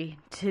theory,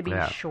 to be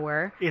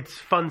sure. It's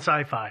fun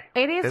sci-fi.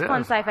 It is It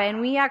fun is. sci-fi,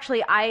 and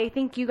I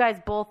think you guys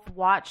both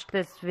watched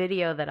this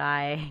video that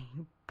I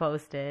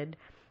posted,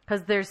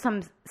 because there's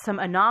some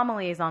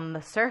anomalies on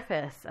the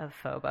surface of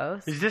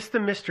Phobos. Is this the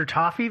Mr.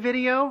 Toffee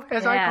video,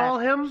 as I call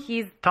him?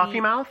 He's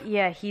Toffee Mouth?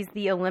 Yeah, he's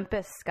the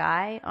Olympus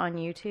Sky on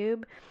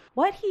YouTube.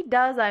 What he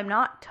does, I'm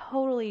not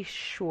totally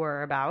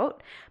sure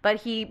about, but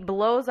he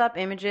blows up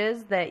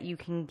images that you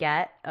can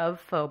get of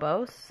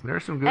Phobos.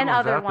 There's some good and ones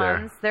other out there.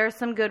 ones. There's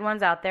some good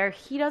ones out there.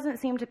 He doesn't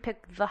seem to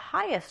pick the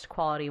highest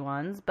quality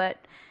ones,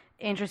 but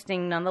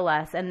interesting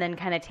nonetheless, and then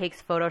kind of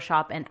takes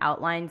Photoshop and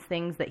outlines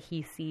things that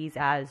he sees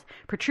as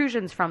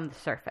protrusions from the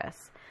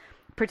surface.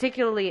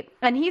 Particularly,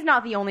 and he's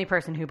not the only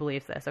person who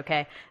believes this,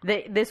 okay?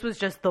 This was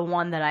just the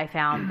one that I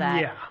found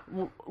that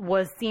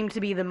seemed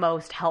to be the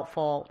most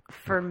helpful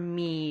for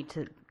me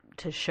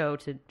to show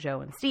to Joe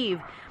and Steve.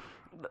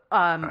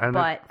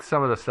 But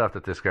some of the stuff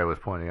that this guy was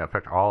pointing out, in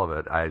fact, all of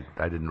it, I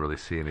didn't really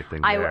see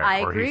anything there.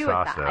 I or agree he with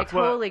saw that. stuff. I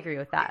totally agree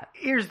with that.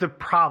 Here's the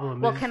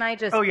problem. Well, can I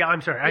just... Oh, yeah,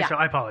 I'm sorry. Yeah.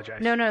 I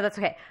apologize. No, that's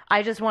okay.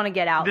 I just want to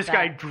get out This that...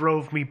 guy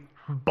drove me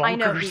bonkers. I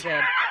know he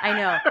did. I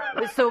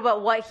know. So,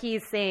 but what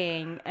he's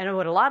saying, and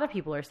what a lot of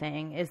people are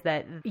saying, is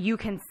that you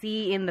can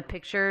see in the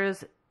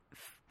pictures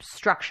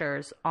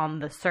structures on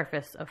the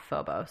surface of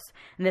Phobos.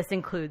 And this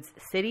includes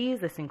cities,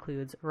 this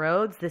includes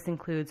roads, this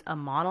includes a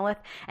monolith.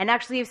 And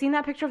actually, I've seen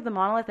that picture of the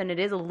monolith, and it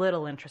is a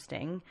little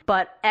interesting.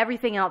 But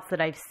everything else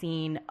that I've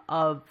seen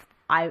of...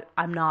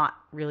 I'm not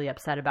really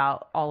upset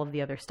about all of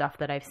the other stuff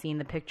that I've seen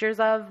the pictures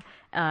of,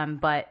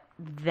 but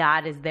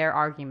that is their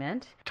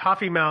argument.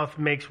 Toffee Mouth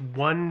makes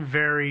one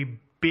very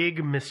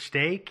big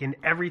mistake in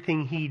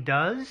everything he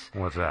does.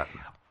 What's that?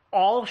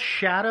 All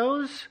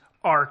shadows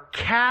are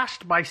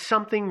cast by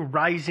something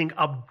rising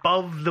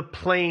above the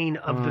plane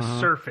of the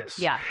surface.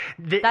 Yeah.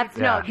 He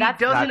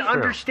doesn't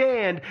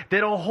understand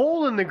that a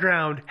hole in the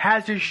ground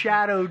has a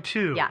shadow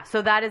too. Yeah,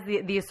 so that is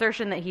the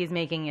assertion that he's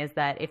making, is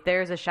that if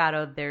there's a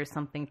shadow, there's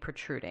something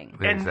protruding.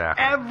 And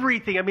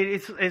everything, I mean,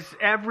 it's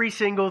every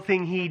single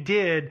thing he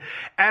did.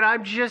 And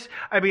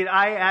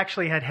I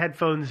actually had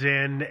headphones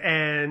in,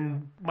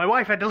 and my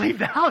wife had to leave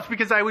the house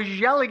because I was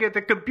yelling at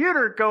the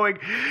computer going,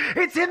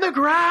 it's in the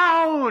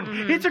ground!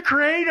 Mm-hmm. It's a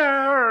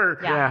crater!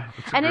 Yeah.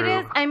 And it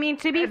is, I mean,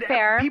 to be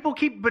fair...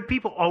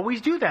 People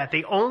always do that.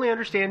 They only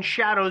understand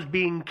shadows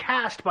being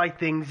cast by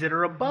things that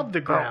are above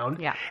the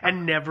ground,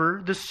 and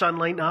never the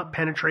sunlight not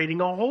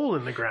penetrating a hole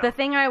in the ground. The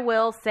thing I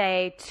will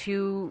say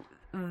to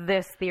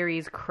this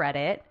theory's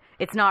credit,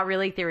 it's not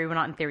really theory, we're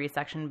not in theory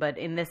section, but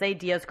in this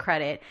idea's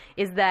credit,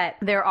 is that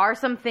there are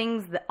some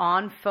things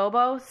on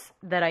Phobos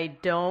that I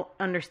don't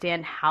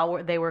understand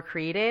how they were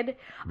created.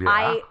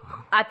 Yeah.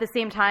 At the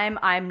same time,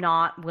 I'm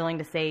not willing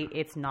to say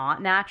it's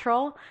not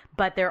natural,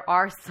 but there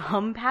are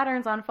some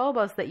patterns on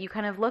Phobos that you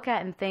kind of look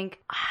at and think,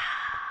 I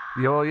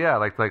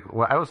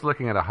was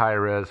looking at a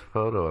high-res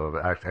photo of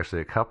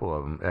actually a couple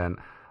of them, and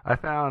I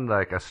found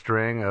like a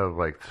string of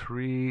like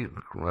 3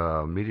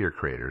 meteor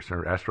craters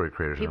or asteroid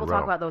craters People in a row.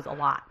 talk about those a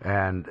lot.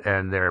 And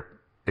they're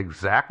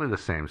exactly the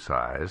same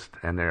size,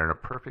 and they're in a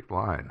perfect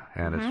line.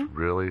 And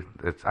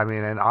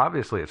and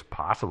obviously it's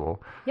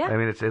possible. Yeah. I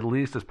mean, it's at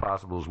least as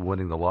possible as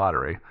winning the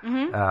lottery.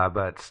 Mm-hmm.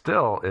 But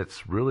still,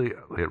 it really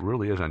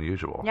is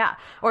unusual. Yeah.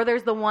 Or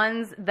there's the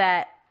ones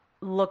that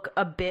look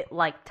a bit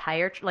like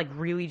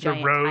really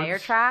giant tire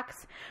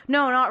tracks.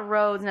 No, not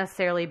roads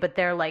necessarily, but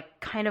they're like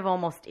kind of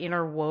almost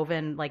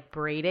interwoven, like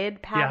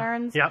braided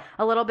patterns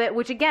a little bit,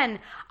 which again,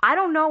 I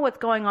don't know what's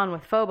going on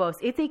with Phobos.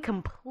 It's a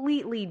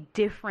completely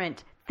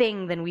different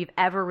thing than we've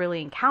ever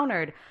really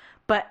encountered.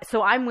 But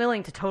so I'm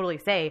willing to totally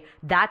say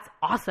that's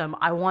awesome.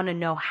 I want to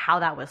know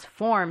how that was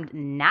formed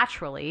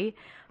naturally.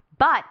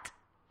 But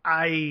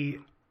I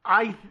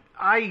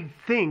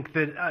think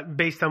that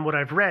based on what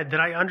I've read, that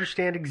I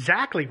understand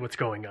exactly what's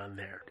going on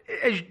there.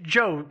 As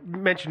Joe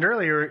mentioned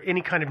earlier,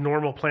 any kind of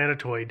normal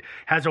planetoid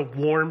has a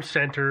warm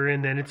center,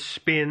 and then it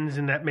spins,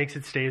 and that makes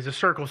it stay as a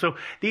circle. So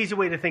the easy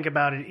way to think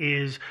about it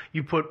is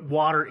you put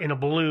water in a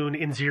balloon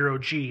in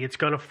 0G, it's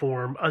going to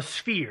form a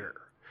sphere.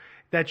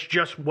 That's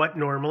just what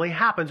normally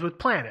happens with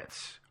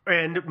planets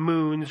and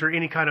moons or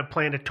any kind of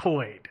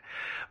planetoid.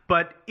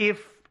 But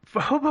if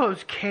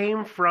Phobos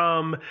came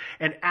from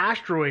an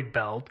asteroid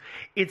belt,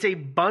 it's a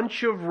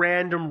bunch of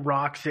random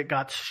rocks that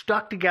got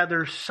stuck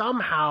together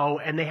somehow,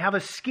 and they have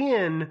a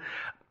skin.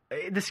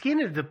 The skin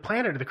of the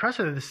planet, or the crust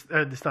of this,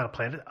 it's not a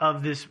planet,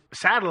 of this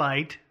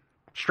satellite,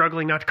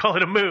 struggling not to call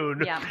it a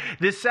moon. Yeah.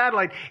 This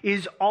satellite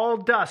is all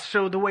dust.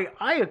 So the way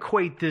I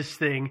equate this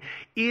thing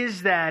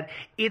is that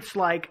it's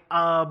like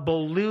a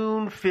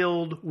balloon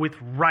filled with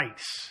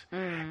rice.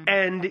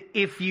 And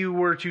if you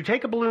were to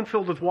take a balloon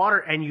filled with water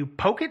and you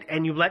poke it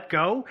and you let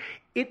go,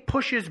 it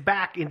pushes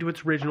back into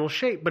its original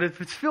shape. But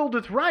if it's filled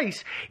with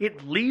rice,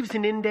 it leaves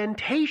an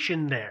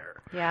indentation there.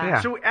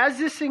 Yeah. So as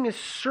this thing is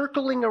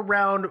circling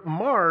around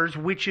Mars,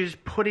 which is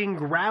putting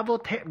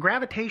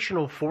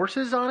gravitational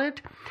forces on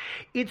it,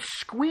 it's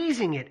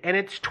squeezing it and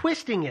it's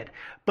twisting it,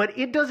 but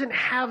it doesn't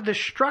have the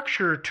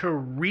structure to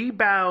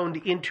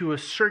rebound into a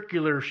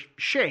circular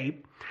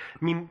shape.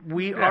 I mean,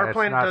 our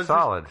planet does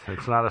solid.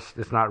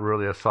 It's not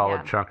really a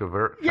solid chunk of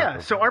Earth. Yeah,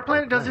 so our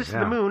planet does this to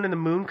the moon, and the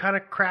moon kind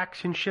of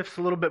cracks and shifts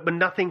a little bit, but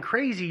nothing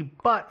crazy.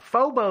 But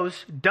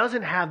Phobos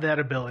doesn't have that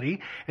ability,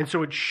 and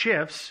so it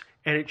shifts.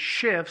 And it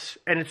shifts,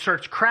 and it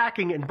starts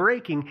cracking and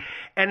breaking,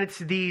 and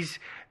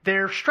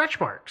they're stretch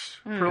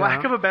marks, for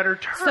lack of a better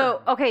term.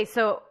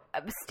 So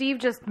Steve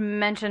just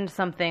mentioned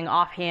something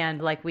offhand,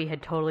 like we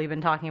had totally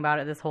been talking about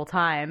it this whole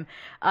time,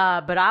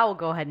 but I will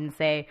go ahead and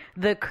say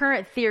the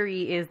current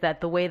theory is that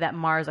the way that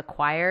Mars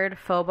acquired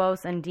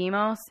Phobos and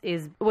Deimos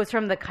was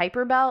from the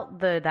Kuiper belt,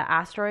 the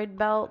asteroid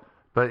belt.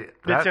 But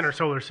that's in our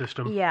solar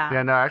system. Yeah.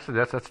 Yeah, no, actually,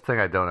 that's the thing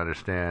I don't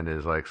understand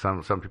is like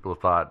some people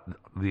thought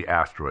the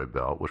asteroid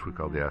belt, which we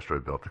call the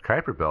asteroid belt. The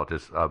Kuiper belt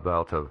is a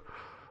belt of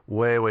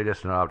way, way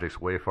distant objects,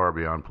 way far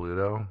beyond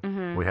Pluto.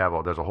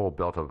 There's a whole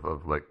belt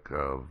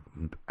of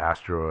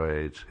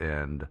asteroids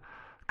and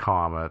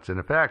comets, and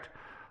in fact,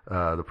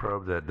 the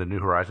probe, the New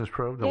Horizons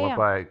probe that went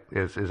by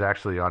is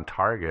actually on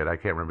target. I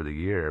can't remember the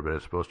year, but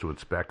it's supposed to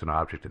inspect an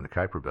object in the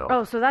Kuiper belt.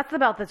 Oh, so that's the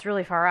belt that's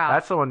really far out.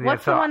 That's the one.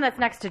 What's the one that's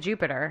next to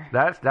Jupiter?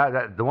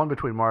 That the one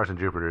between Mars and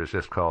Jupiter is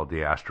just called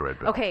the asteroid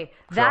belt. Okay,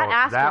 that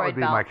asteroid that would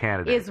be belt my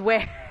candidate. is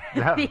where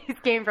these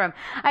came from.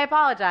 I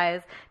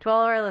apologize to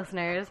all of our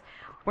listeners.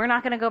 We're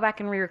not going to go back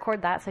and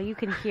re-record that, so you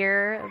can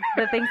hear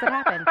the things that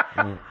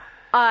happened.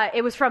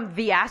 It was from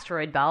the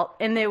asteroid belt,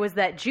 and there was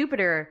that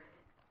Jupiter's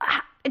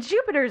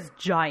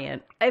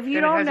giant. If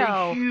you don't know, it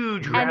has a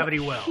huge gravity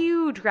well.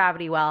 Huge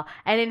gravity well.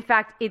 And in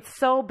fact, it's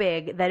so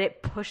big that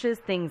it pushes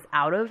things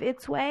out of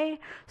its way.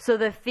 So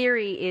the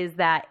theory is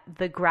that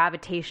the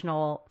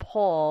gravitational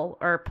pull,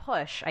 or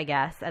push, I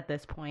guess, at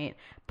this point,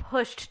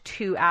 pushed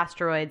 2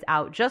 asteroids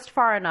out just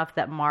far enough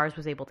that Mars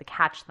was able to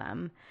catch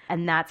them.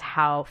 And that's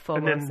how Phobos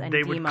And then and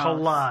they Deimos... would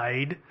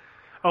collide.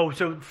 Oh,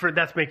 so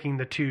that's making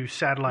the 2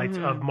 satellites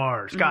of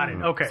Mars. Got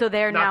it. Okay. So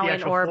they're Not now the in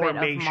actual orbit of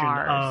formation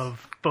Mars.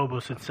 of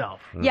Phobos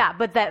itself. Yeah,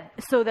 but that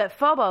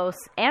Phobos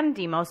and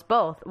Deimos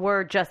both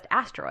were just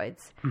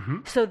asteroids.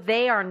 So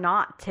they are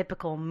not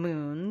typical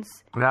moons.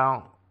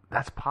 Now,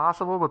 that's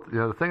possible, but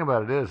the thing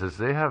about it is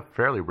they have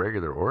fairly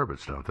regular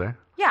orbits, don't they?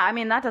 Yeah, I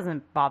mean, that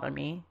doesn't bother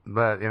me.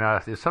 But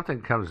if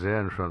something comes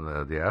in from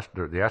the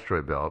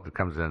asteroid belt, it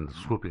comes in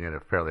swooping in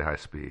at fairly high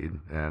speed,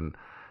 and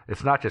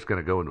it's not just going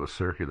to go into a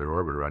circular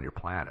orbit around your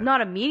planet.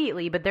 Not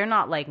immediately, but they're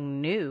not like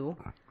new.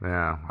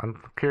 Yeah,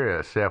 I'm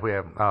curious. Yeah,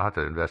 I'll have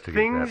to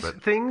investigate that.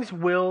 But Things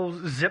will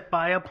zip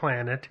by a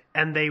planet,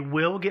 and they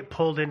will get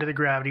pulled into the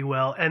gravity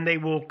well, and they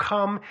will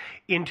come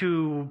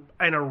into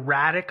an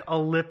erratic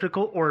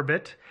elliptical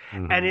orbit,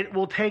 and it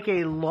will take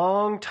a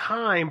long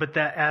time, but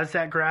as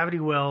that gravity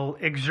well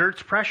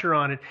exerts pressure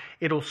on it,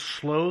 it'll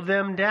slow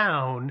them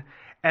down,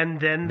 and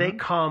then they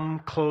come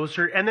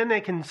closer, and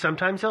then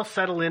sometimes they'll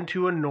settle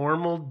into a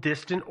normal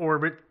distant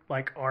orbit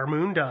like our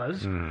moon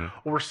does,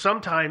 or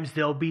sometimes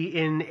they'll be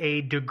in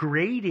a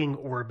degrading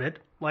orbit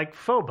like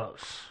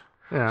Phobos.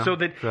 yeah, So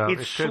that it it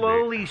could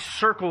slowly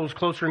circles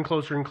closer and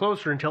closer and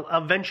closer until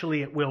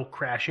eventually it will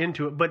crash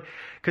into it. But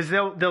because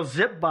they'll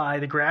zip by,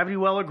 the gravity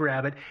well will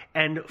grab it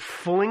and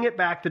fling it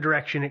back the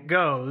direction it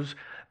goes,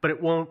 but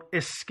it won't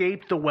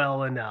escape the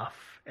well enough.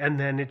 And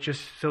then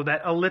so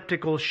that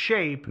elliptical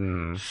shape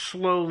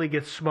slowly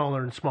gets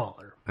smaller and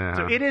smaller. Yeah,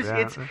 So it is.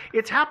 yeah.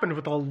 It's happened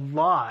with a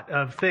lot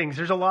of things.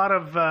 There's a lot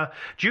of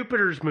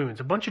Jupiter's moons.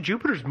 A bunch of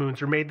Jupiter's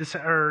moons are made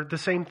the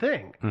same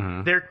thing.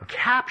 They're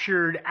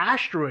captured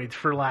asteroids,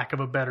 for lack of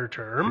a better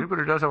term.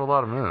 Jupiter does have a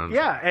lot of moons.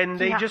 Yeah, and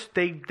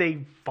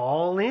they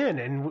fall in,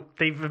 and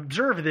they've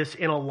observed this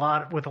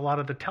with a lot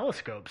of the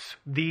telescopes.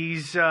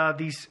 These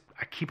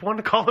I keep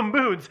wanting to call them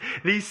moons.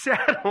 These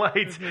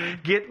satellites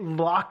get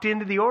locked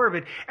into the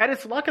orbit, and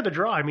it's luck of the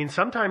draw. I mean,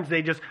 sometimes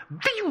they just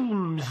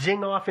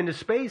zing off into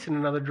space in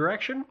another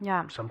direction.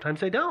 Yeah. Sometimes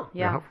they don't.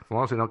 Yeah. As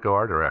long as they don't go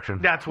our direction.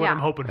 That's what Yeah. I'm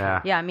hoping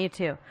for. Yeah, me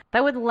too.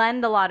 That would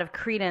lend a lot of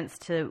credence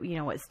to,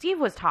 what Steve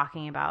was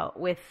talking about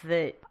with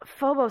the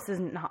Phobos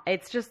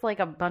it's just like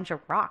a bunch of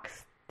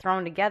rocks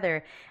thrown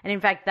together. And in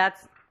fact,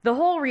 that's the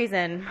whole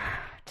reason,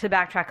 to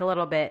backtrack a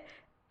little bit,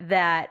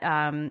 that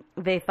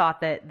they thought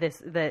that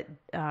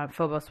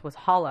Phobos was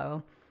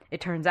hollow.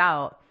 It turns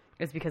out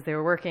is because they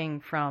were working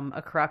from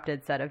a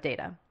corrupted set of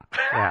data.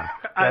 Yeah,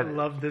 I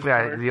love this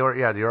Yeah, part.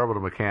 the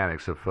orbital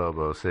mechanics of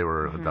Phobos. They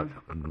were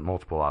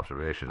multiple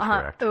observations,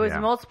 correct? It was Yeah.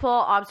 multiple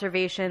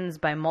observations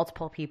by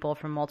multiple people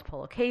from multiple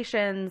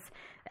locations,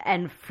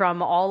 and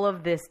from all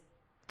of this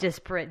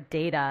disparate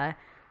data,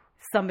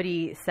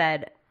 somebody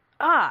said,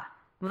 well,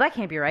 that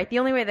can't be right. The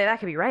only way that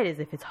could be right is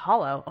if it's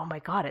hollow. Oh my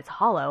God, it's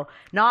hollow.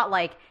 Not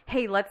like,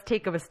 hey, let's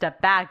take a step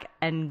back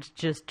and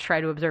just try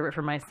to observe it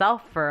for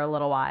myself for a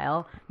little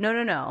while.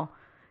 No.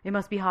 It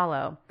must be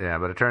hollow. Yeah,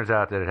 but it turns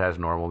out that it has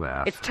normal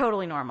mass. It's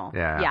totally normal.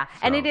 Yeah,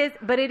 And so-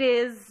 it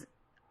is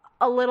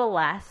a little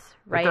less,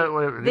 right?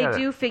 They yeah.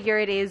 do figure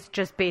it is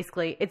just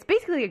basically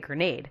a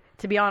grenade,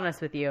 to be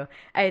honest with you.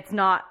 It's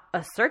not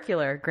a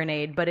circular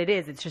grenade, but it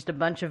is. It's just a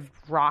bunch of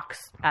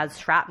rocks as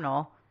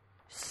shrapnel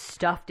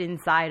stuffed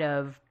inside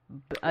of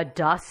a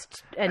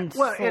dust and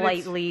Well, and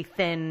slightly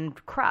thin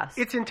crust.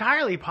 It's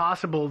entirely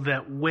possible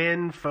that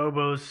when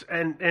Phobos,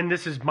 and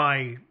this is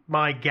my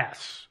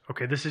guess,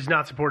 okay, this is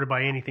not supported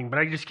by anything, but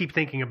I just keep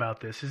thinking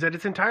about this, is that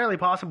it's entirely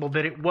possible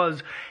that it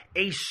was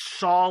a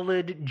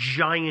solid,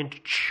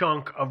 giant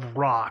chunk of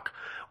rock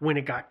when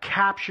it got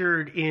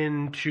captured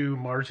into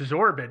Mars's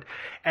orbit,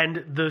 and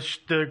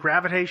the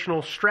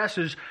gravitational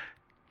stresses,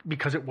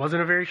 because it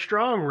wasn't a very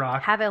strong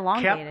rock, Have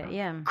elongated kept it,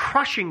 yeah.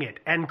 crushing it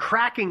and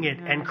cracking it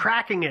and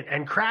cracking it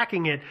and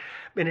cracking it,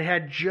 and it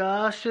had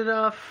just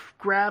enough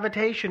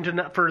gravitation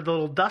for the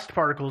little dust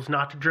particles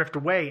not to drift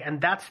away, and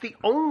that's the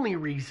only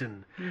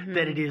reason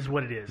that it is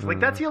what it is. Like,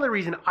 that's the only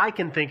reason I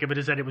can think of it,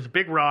 is that it was a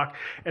big rock,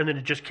 and then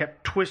it just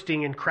kept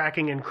twisting and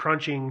cracking and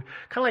crunching,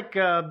 kind of like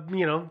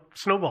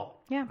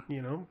snowball. Yeah.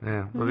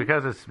 Yeah, well,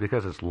 because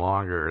it's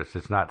longer,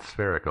 it's not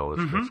spherical.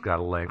 It's got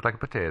a length like a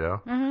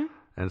potato.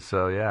 And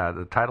so, yeah,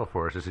 the tidal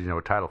forces, you know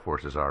what tidal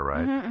forces are,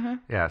 right?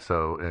 Yeah,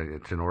 so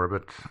it's in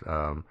orbit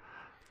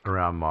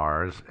around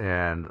Mars,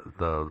 and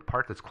the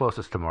part that's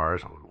closest to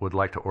Mars would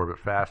like to orbit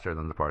faster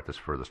than the part that's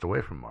furthest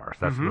away from Mars.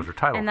 Those are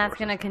tidal And that's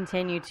forces. going to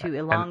continue to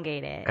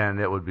elongate it. And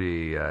it would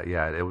be,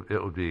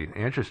 it would be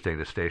interesting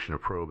to station a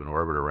probe in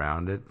orbit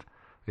around it,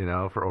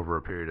 for over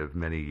a period of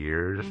many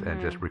years, and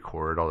just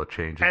record all the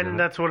changes. in And it.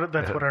 that's what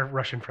our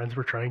Russian friends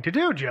were trying to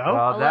do, Joe.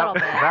 Well, A little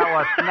bit. that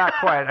was not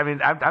quite. I mean,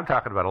 I'm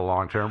talking about a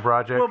long-term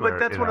project. Well, but where,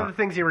 that's one of the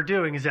things they were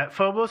doing, is that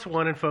Phobos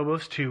 1 and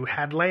Phobos 2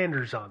 had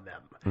landers on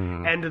them.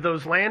 And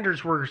those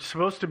landers were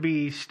supposed to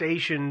be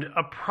stationed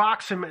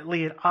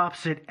approximately at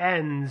opposite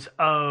ends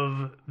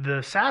of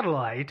the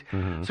satellite,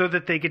 so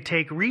that they could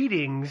take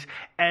readings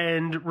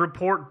and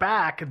report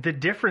back the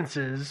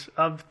differences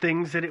of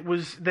things that it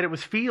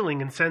was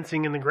feeling and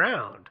sensing in the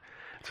ground.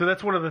 So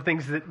that's one of the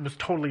things that was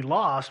totally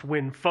lost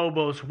when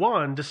Phobos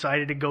 1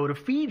 decided to go to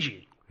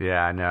Fiji.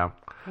 Yeah, I know.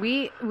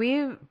 We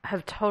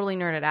have totally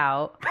nerded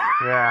out.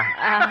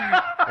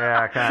 Yeah.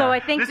 Yeah, kind So of. I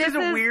think This is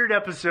a weird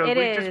episode. It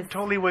We is. just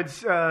totally went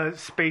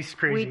space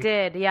crazy. We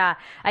did, yeah.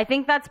 I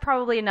think that's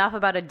probably enough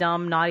about a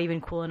dumb, not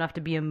even cool enough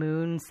to be a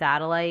moon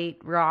satellite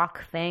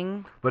rock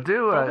thing. But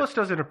do Phobos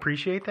doesn't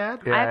appreciate that.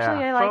 Yeah.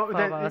 I like Pho-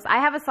 that- Phobos. I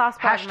have a soft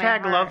spot in my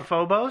Hashtag heart. love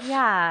Phobos.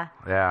 Yeah.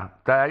 Yeah,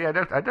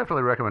 I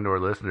definitely recommend to our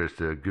listeners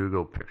to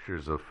Google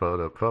pictures of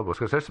Phobos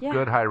because there's some Yeah.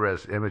 good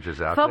high-res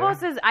images out Phobos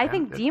there. is, I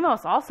think,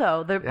 Deimos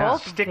also. They're Yeah.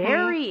 both Stickney.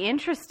 very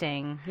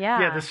interesting. Yeah.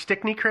 Yeah, the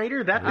Stickney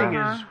crater. That thing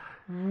is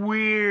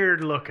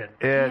weird looking.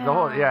 The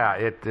whole,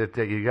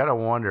 you got to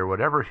wonder,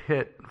 whatever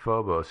hit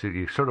Phobos,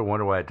 you sort of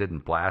wonder why it didn't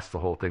blast the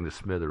whole thing to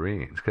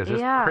smithereens, because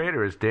this Yeah.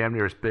 crater is damn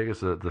near as big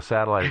as the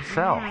satellite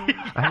itself.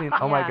 I mean,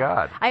 oh my Yeah.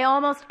 God.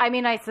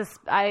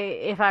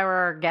 If I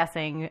were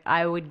guessing,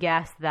 I would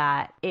guess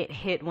that it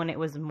hit when it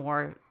was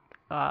more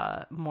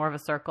of a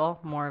circle,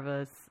 more of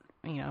a,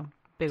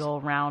 big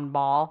old round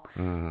ball,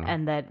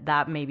 and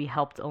that maybe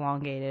helped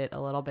elongate it a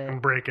little bit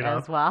And break it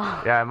as up.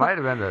 well. Yeah, it might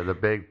have been the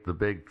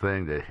big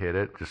thing that hit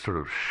it, just sort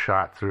of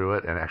shot through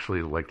it and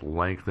actually like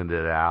lengthened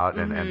it out,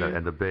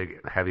 and the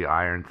big heavy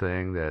iron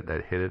thing that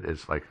hit it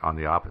is like on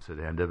the opposite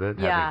end of it,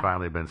 Yeah. having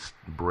finally been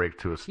break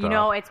to a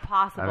stop. It's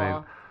possible. I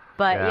mean,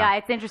 But yeah.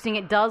 it's interesting.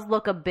 It does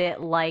look a bit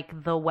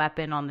like the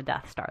weapon on the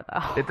Death Star,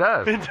 though. It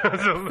does.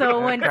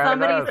 So when kinda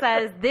somebody does.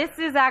 says this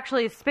is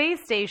actually a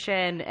space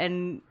station,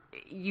 and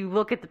you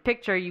look at the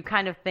picture, you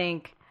kind of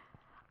think,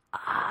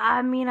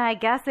 I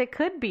guess it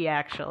could be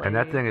actually. And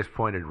that thing is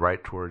pointed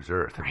right towards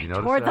Earth. Have you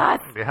noticed towards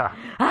that? us. Yeah.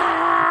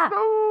 Ah!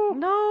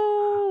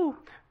 No.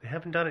 They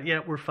haven't done it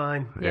yet. We're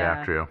fine.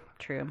 Yeah, true.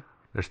 True.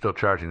 They're still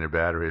charging their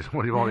batteries.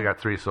 When you've only got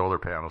 3 solar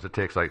panels, it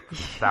takes like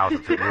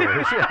thousands of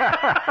years.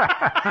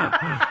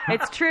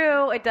 It's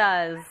true. It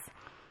does.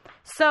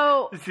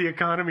 So It's the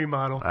economy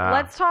model.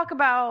 let's talk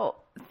about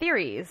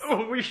theories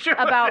Oh, we should.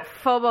 about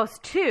Phobos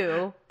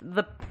 2,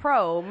 the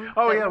probe.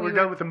 Oh, that yeah, we we're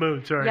done with the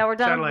moon. Sorry. Yeah, we're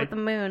done Satellite. with the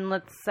moon.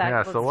 Let's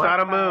Yeah, so what- It's not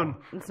a moon.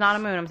 It's not a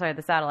moon. I'm sorry,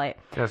 the satellite.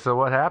 Yeah, so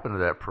what happened to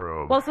that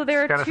probe? Well, so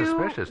there It's are kinda two.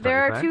 suspicious, don't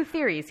There you are think? 2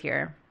 theories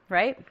here,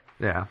 right?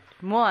 Yeah.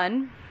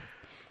 One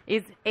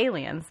is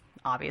aliens.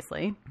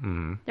 Obviously,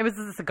 It was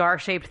a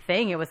cigar-shaped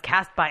thing. It was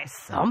cast by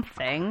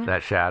something.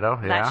 That shadow,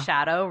 yeah. That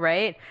shadow,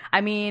 right? I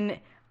mean,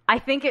 I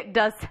think it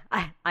does.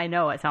 I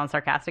know it sounds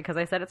sarcastic because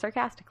I said it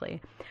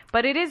sarcastically,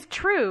 but it is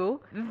true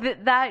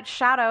that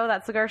shadow,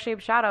 that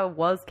cigar-shaped shadow,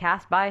 was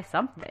cast by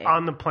something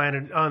On the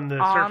planet, on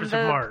the surface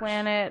of Mars. On the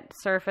planet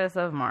surface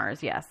of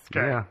Mars. Yes.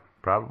 Yeah,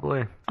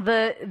 probably.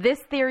 This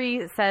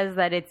theory says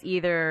that it's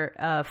either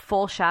a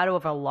full shadow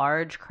of a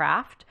large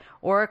craft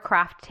or a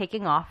craft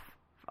taking off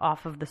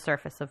of the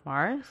surface of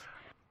Mars.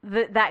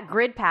 That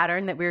grid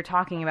pattern that we were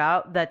talking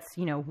about, that's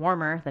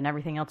warmer than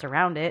everything else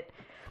around it,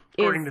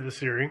 According to the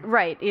theory.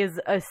 right, is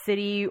a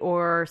city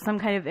or some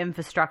kind of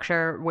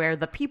infrastructure where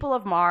the people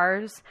of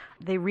Mars,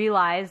 they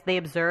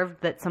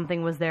observed that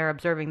something was there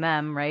observing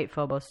them, right,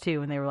 Phobos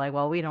 2, and they were like,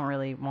 well, we don't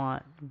really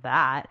want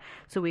that,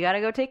 so we got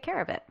to go take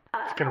care of it.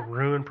 It's going to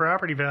ruin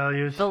property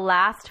values. The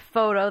last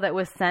photo that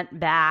was sent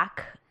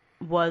back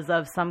was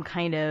of some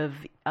kind of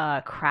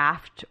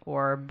craft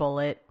or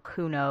bullet,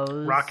 who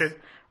knows?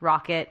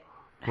 Rocket.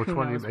 Which who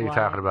one are knows you what.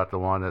 talking about? The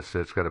one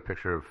it's got a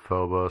picture of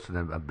Phobos, and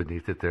then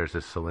beneath it there's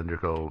this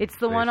cylindrical... It's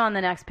the one on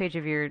the next page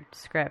of your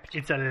script.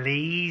 It's a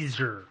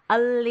laser. A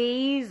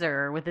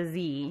laser with a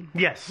Z.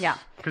 Yes. Yeah.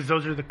 Because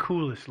those are the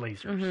coolest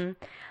lasers.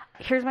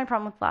 Here's my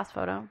problem with the last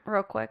photo,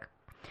 real quick.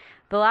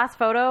 The last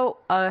photo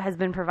has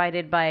been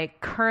provided by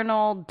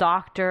Colonel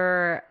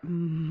Dr.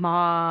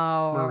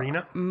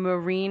 Marina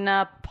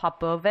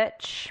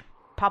Popovich.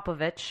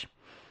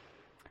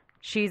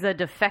 She's a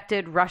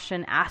defected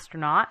Russian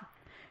astronaut.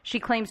 She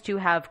claims to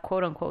have,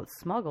 quote-unquote,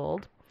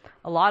 smuggled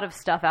a lot of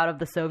stuff out of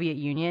the Soviet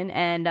Union,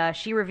 and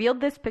she revealed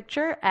this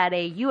picture at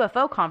a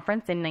UFO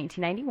conference in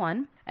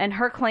 1991. And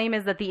her claim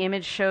is that the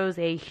image shows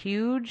a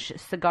huge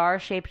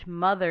cigar-shaped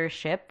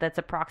mothership that's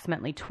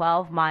approximately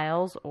 12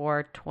 miles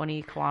or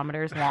 20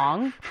 kilometers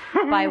long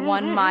by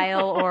 1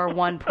 mile or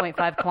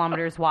 1.5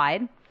 kilometers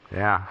wide.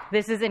 Yeah.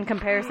 This is in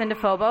comparison to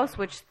Phobos,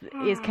 which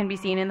can be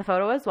seen in the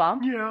photo as well.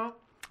 Yeah.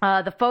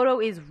 The photo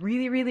is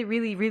really, really,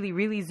 really, really,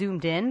 really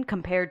zoomed in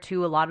compared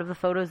to a lot of the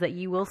photos that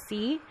you will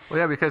see. Well,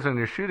 yeah, because when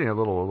you're shooting a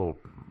little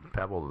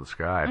pebble to the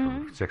sky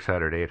from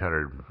 600,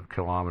 800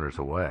 kilometers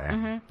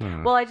away.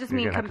 Well, I just You're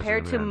mean gonna have to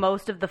compared zoom to in.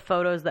 most of the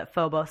photos that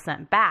Phobos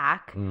sent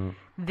back,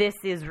 this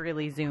is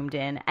really zoomed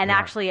in. And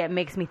actually, it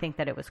makes me think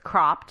that it was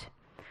cropped.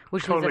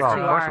 Which leads Totally us Well,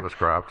 to of course our, it was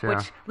cropped, yeah.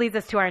 which leads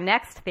us to our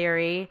next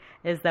theory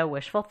is the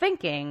wishful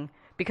thinking,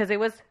 because it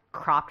was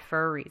cropped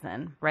for a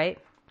reason, right?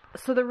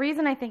 So the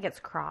reason I think it's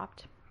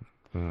cropped,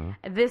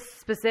 this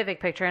specific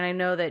picture, and I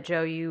know that,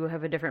 Joe, you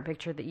have a different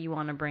picture that you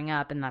want to bring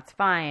up, and that's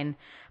fine,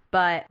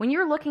 but when you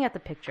were looking at the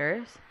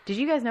pictures, did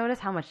you guys notice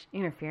how much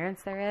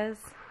interference there is?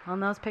 on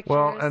those pictures.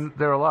 Well, and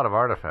there are a lot of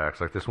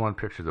artifacts. Like this one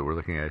picture that we're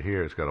looking at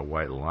here, it's got a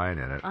white line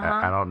in it.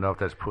 I don't know if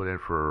that's put in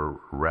for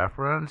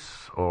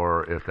reference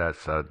or if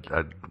that's a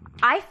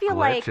I feel glitch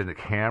like in the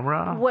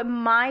camera. what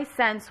my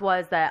sense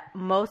was that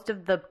most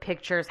of the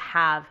pictures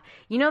have,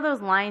 you know,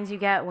 those lines you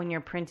get when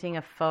you're printing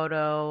a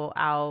photo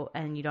out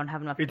and you don't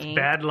have enough It's ink?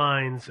 bad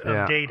lines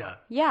of data.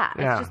 Yeah,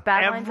 Yeah. it's just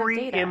bad lines of Every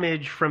data.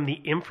 image from the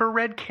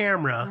infrared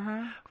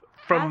camera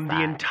from Has the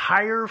that.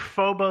 entire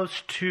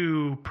Phobos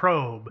 2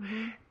 probe,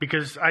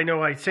 because I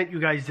know I sent you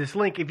guys this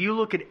link. If you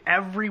look at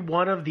every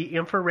one of the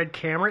infrared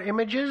camera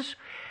images,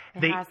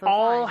 they has those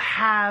all lines.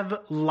 have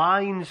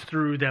lines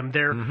through them.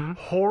 They're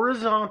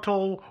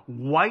horizontal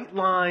white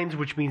lines,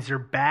 which means they're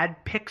bad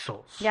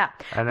pixels. Yeah,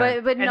 And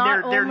but And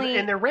not they're only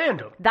and they're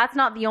random. that's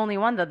not the only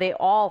one though. They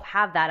all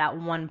have that at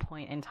one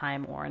point in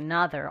time or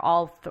another.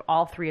 All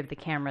three of the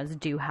cameras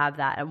do have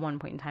that at one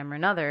point in time or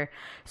another.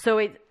 So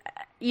it,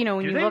 you know,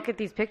 when Do you they? look at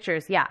these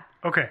pictures, yeah.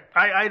 Okay,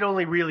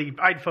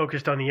 I'd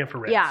focused on the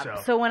infrared. Yeah,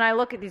 so when I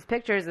look at these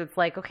pictures, it's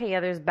like, okay, yeah,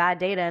 there's bad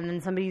data, and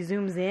then somebody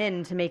zooms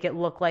in to make it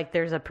look like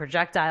there's a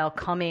projectile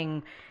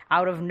coming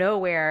out of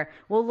nowhere.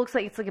 Well, it looks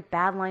like it's like a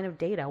bad line of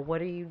data.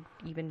 What are you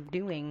even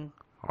doing?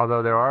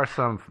 Although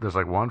there's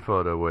like one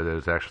photo where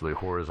there's actually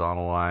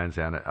horizontal lines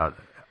and a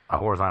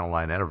horizontal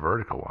line and a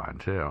vertical line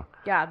too.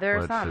 Yeah, there are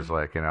Which some. is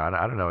like, you know,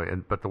 I don't know.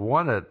 But the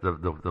one that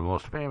the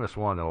most famous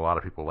one that a lot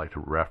of people like to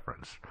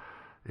reference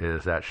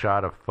is that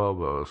shot of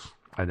Phobos,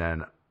 and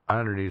then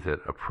underneath it,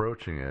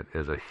 approaching it,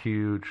 is a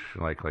huge,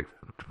 like 12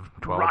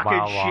 mile long.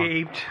 rocket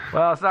shaped.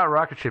 Well, it's not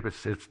rocket shaped.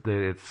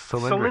 It's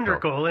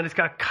cylindrical. And it's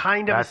got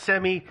kind of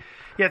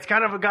it's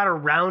kind of got a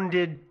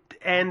rounded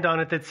end on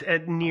it that's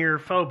at near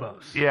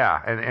Phobos.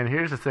 Yeah, and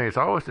here's the thing: it's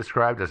always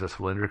described as a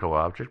cylindrical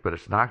object, but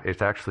it's not.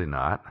 It's actually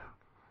not.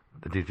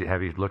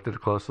 Have you looked at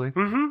it closely?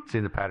 Mm-hmm.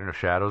 Seen the pattern of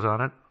shadows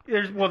on it?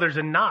 There's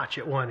a notch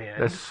at one end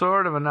There's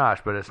sort of a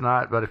notch, but it's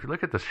not. But if you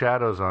look at the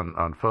shadows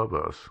on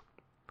Phobos,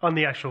 on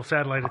the actual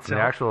satellite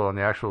itself. on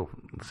the actual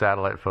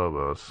satellite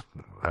Phobos,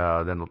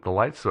 then the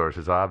light source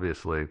is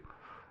obviously,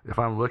 if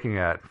I'm looking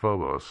at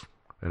Phobos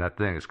and that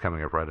thing is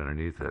coming up right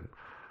underneath it,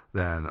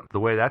 then the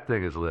way that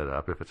thing is lit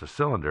up, if it's a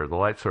cylinder, the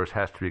light source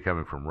has to be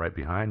coming from right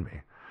behind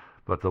me.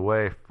 But the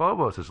way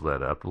Phobos is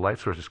lit up, the light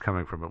source is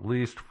coming from at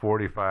least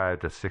 45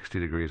 to 60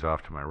 degrees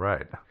off to my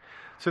right.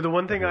 So the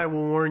one thing I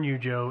will warn you,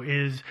 Joe,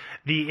 is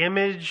the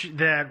image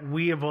that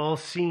we have all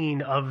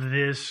seen of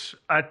this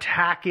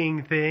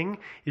attacking thing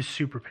is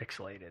super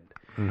pixelated.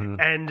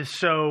 And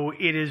so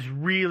it is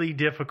really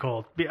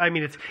difficult. I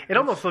mean, it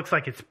almost looks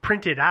like it's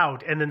printed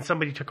out and then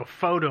somebody took a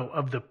photo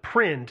of the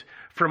print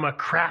from a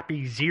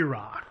crappy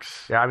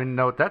Xerox. Yeah, I mean,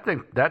 no, that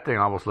thing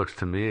almost looks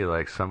to me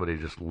like somebody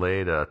just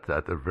laid a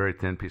very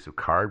thin piece of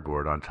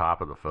cardboard on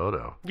top of the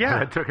photo.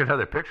 Yeah. And took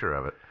another picture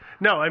of it.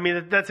 No, I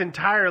mean that's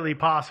entirely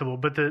possible.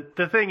 But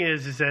the thing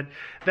is that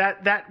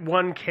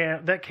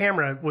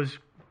camera was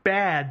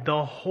bad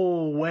the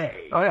whole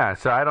way. Oh yeah,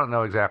 so I don't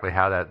know exactly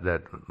how that the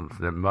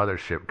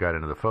mothership got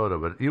into the photo,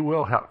 but you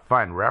will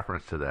find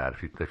reference to that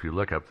if you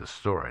look up the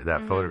story,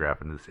 that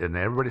photograph, and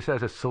everybody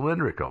says it's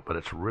cylindrical, but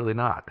it's really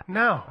not.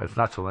 No, It's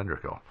not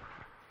cylindrical.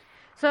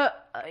 So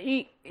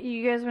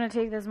you guys want to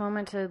take this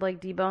moment to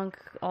like debunk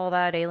all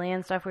that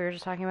alien stuff we were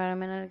just talking about a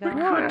minute ago?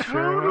 we could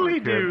totally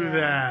Good. do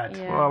that.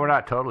 Yeah. Well, we're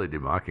not totally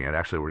debunking it.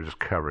 Actually, we're just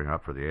covering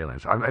up for the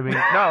aliens. I mean,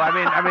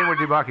 we're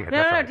debunking it. No,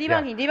 That's right.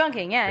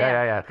 debunking. Yeah.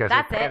 Yeah. 'Cause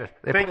That's they put it.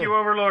 they Thank put you,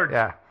 Overlord.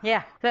 Yeah.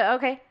 Yeah. So,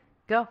 okay,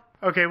 go.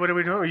 Okay, what are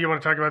we doing? You want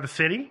to talk about the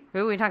city?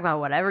 We can talk about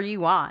whatever you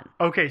want.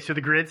 Okay, so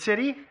the grid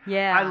city?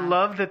 Yeah. I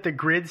love that the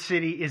grid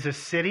city is a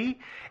city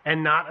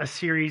and not a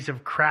series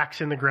of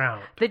cracks in the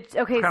ground. So what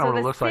it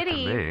the looks like to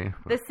city, me.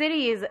 the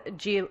city is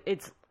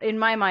it's in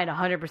my mind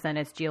 100%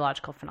 it's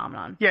geological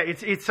phenomenon. Yeah,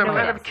 it's some No,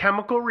 kind it of is.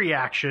 chemical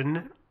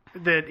reaction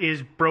that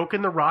is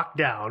broken the rock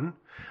down.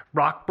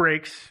 Rock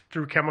breaks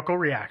through chemical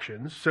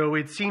reactions. So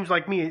it seems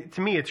like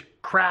to me it's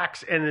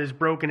cracks and has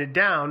broken it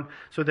down.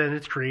 So then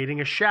it's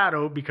creating a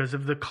shadow because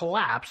of the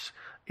collapse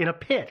in a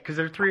pit because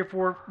they're 3 or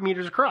 4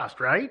 meters across,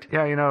 right?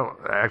 Yeah,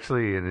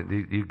 actually,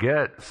 you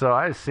get. So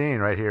I've seen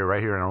right here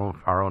in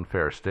our own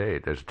fair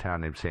state. There's a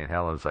town named St.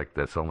 Helens,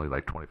 that's only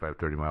like 25,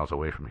 30 miles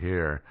away from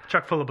here.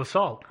 Chock full of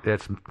basalt.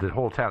 The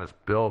whole town is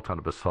built on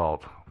a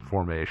basalt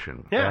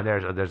formation. Yeah. And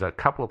there's a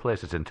couple of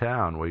places in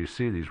town where you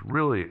see these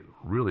really,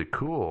 really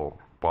cool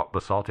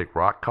basaltic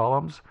rock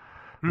columns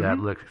that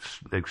look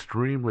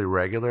extremely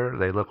regular.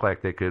 They look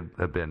like they could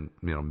have been,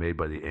 made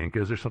by the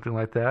Incas or something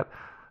like that.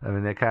 I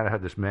mean, they kind of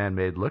have this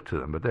man-made look to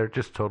them, but they're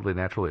just totally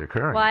naturally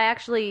occurring. Well, I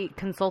actually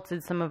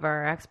consulted some of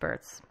our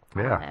experts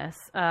on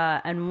this,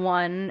 and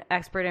one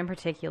expert in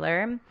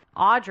particular,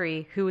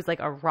 Audrey, who was like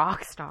a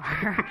rock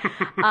star,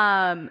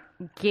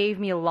 gave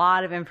me a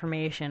lot of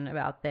information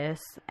about this.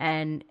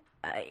 And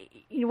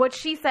what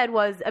she said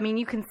was, I mean,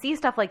 you can see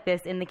stuff like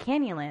this in the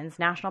Canyonlands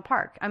National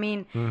Park. I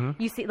mean,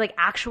 you see like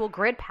actual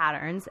grid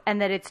patterns,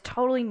 and that it's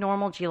totally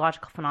normal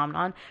geological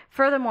phenomenon.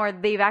 Furthermore,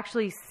 they've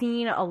actually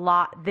seen a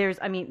lot.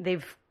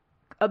 They've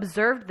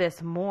observed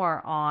this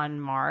more on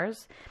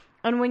Mars.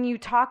 And when you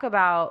talk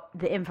about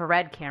the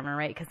infrared camera,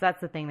 right, because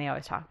that's the thing they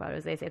always talk about,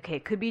 is they say, okay,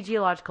 it could be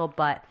geological,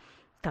 but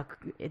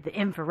the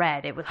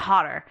infrared, it was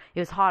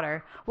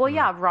hotter. Well,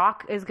 yeah,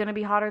 rock is going to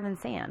be hotter than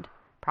sand,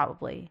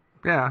 probably.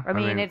 Yeah. I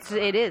mean, it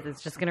is.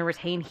 It's just going to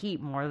retain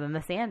heat more than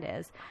the sand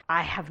is.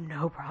 I have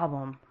no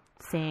problem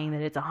saying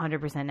that it's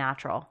 100%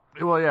 natural.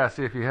 Well, yeah.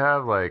 See, if you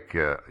have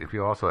if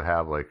you also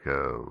have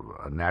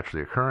a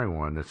naturally occurring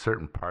one, that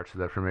certain parts of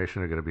that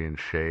formation are going to be in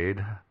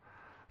shade.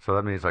 So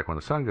that means when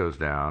the sun goes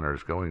down or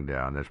is going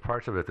down, there's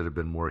parts of it that have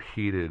been more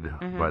heated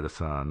by the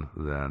sun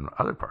than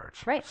other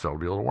parts. Right. So it'll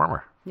be a little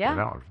warmer.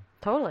 Yeah.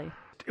 Totally.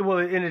 Well,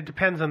 and it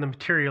depends on the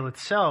material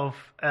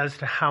itself as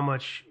to how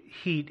much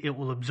heat it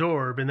will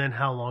absorb and then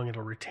how long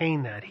it'll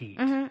retain that heat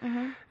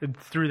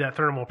through that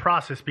thermal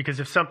process. Because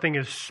if something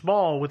is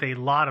small with a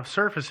lot of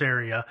surface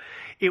area,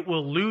 it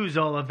will lose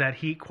all of that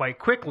heat quite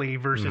quickly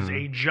versus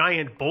a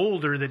giant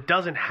boulder that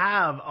doesn't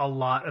have a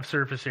lot of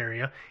surface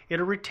area.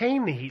 It'll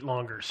retain the heat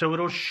longer. So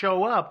it'll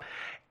show up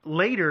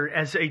later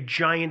as a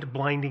giant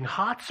blinding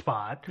hot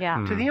spot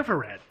to the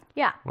infrared.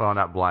 Yeah. Well,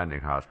 not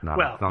blinding hot. Not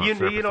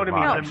you know what I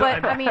mean. No,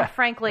 but I mean,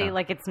 frankly,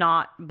 it's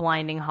not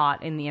blinding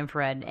hot in the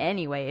infrared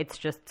anyway. It's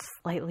just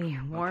slightly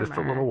warmer. Just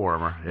a little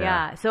warmer.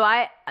 Yeah. So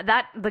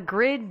the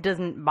grid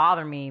doesn't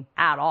bother me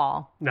at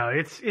all. No,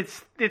 it's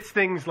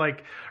things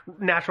like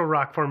natural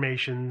rock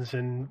formations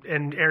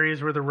and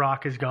areas where the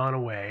rock has gone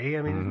away.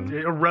 I mean,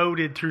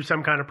 eroded through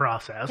some kind of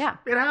process. Yeah.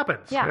 It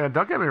happens. Yeah.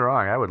 Don't get me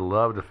wrong. I would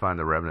love to find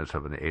the remnants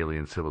of an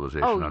alien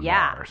civilization on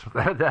Mars.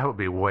 That would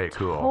be way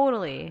cool.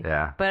 Totally.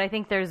 Yeah. But I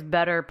think there's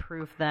better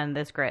proof than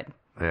this grid.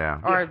 Yeah.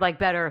 Or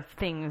better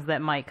things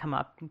that might come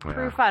up.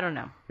 Proof, I don't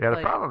know. Yeah,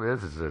 the problem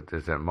is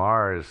that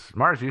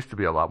Mars used to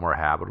be a lot more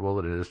habitable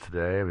than it is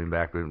today. I mean,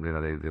 back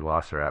when they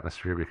lost their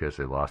atmosphere because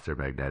they lost their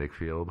magnetic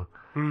field.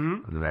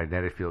 Mm-hmm. The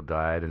magnetic field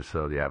died, and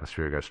so the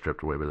atmosphere got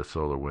stripped away by the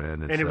solar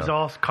wind. And it was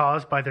all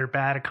caused by their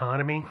bad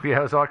economy. Yeah,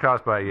 it was all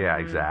caused by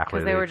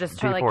exactly. Because they were just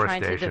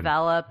trying to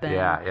develop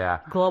and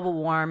global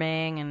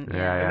warming and and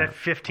that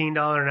 $15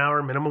 an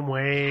hour minimum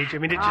wage. I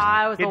mean, it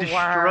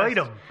destroyed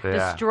them.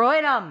 Yeah.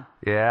 Destroyed them.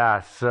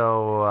 Yeah,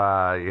 so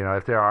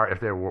if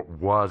there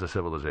was a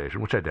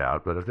civilization, which I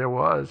doubt, but if there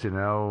was, they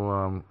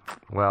would.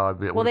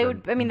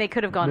 They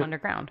could have gone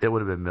underground. It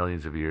would have been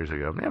millions of years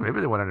ago. Yeah,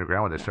 maybe they went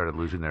underground when they started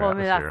losing their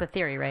atmosphere. That's the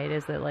theory, right?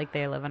 Is that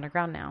they live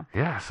underground now?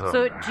 Yeah. So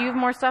do you have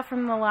more stuff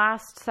from the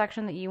last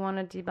section that you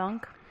want to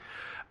debunk?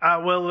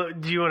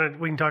 Do you want to?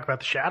 We can talk about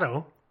the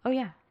shadow. Oh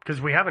yeah. Because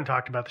we haven't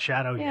talked about the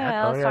shadow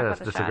yet. Let's talk about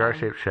the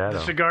cigar-shaped shadow.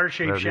 The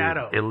cigar-shaped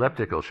shadow.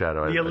 Elliptical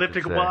shadow. The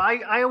elliptical. Well,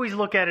 I always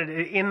look at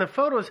it in the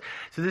photos.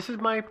 So this is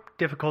my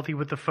difficulty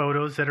with the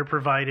photos that are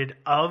provided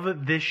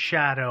of this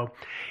shadow,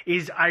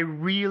 is I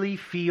really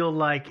feel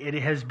like it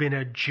has been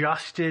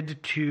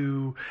adjusted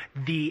to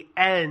the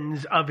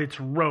ends of its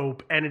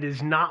rope, and it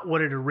is not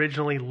what it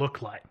originally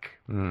looked like.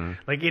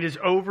 Like it is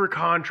over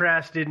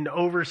contrasted and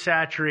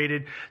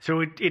oversaturated,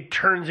 so it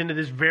turns into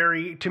this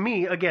very, to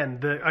me, again,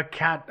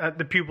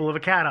 the pupil of a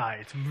cat eye.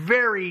 It's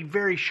very,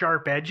 very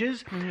sharp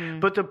edges.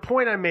 But the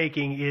point I'm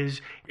making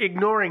is,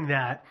 ignoring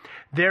that,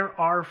 there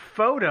are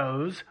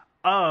photos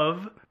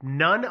of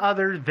none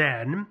other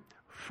than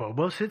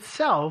Phobos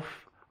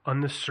itself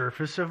on the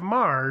surface of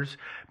Mars,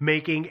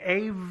 making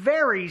a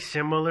very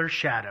similar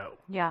shadow.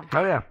 Yeah.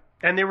 Oh yeah.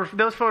 And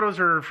those photos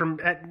are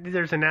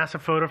there's a NASA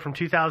photo from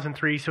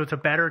 2003, so it's a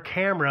better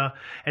camera,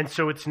 and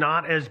so it's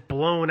not as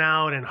blown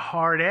out and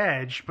hard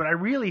edged, but I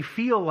really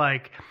feel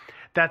like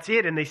that's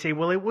it. And they say,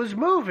 well, it was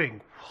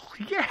moving.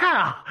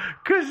 Yeah,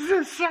 because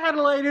the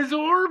satellite is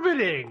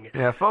orbiting.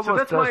 Yeah,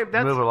 Phobos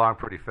does move along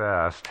pretty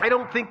fast. I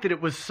don't think that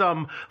it was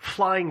some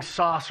flying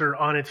saucer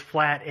on its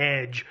flat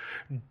edge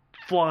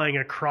flying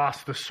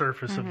across the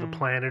surface of the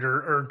planet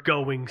or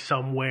going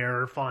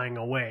somewhere or flying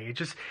away.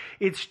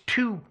 It's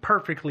too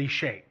perfectly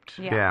shaped.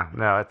 Yeah,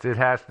 no, it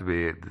has to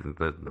be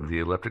the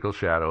elliptical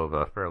shadow of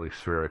a fairly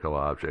spherical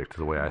object,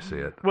 the way I see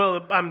it.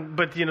 Well,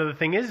 but the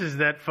thing is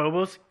that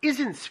Phobos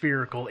isn't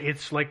spherical.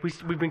 It's like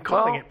we've been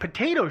calling it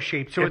potato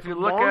shaped. So it's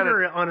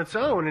longer on its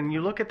own. And you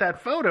look at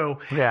that photo,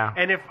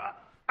 and if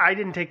I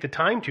didn't take the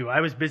time to, I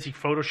was busy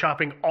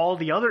photoshopping all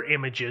the other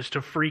images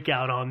to freak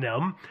out on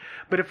them.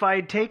 But if I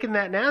had taken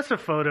that NASA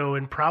photo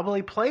and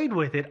probably played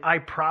with it, I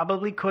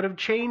probably could have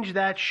changed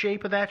that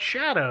shape of that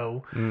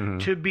shadow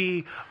to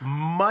be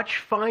much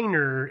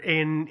finer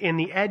in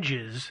the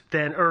edges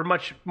or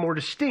much more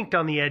distinct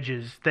on the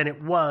edges than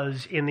it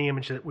was in the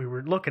image that we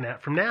were looking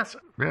at from NASA.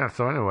 Yeah,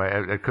 so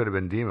anyway, it could have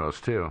been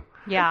Deimos too.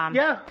 Yeah.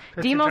 Yeah.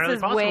 Deimos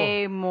is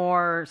way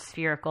more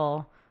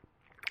spherical.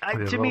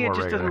 To me, it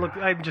just doesn't look.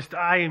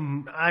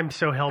 I'm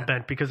so hell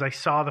bent because I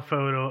saw the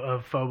photo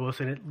of Phobos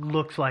and it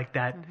looks like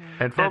that.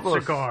 And that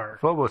cigar.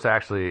 Phobos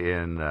actually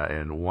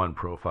in one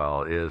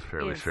profile is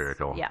fairly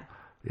spherical. Yeah.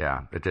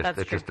 Yeah. It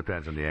just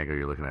depends on the angle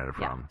you're looking at it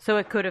from. So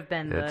it could have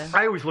been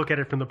I always look at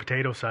it from the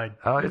potato side.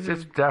 Oh,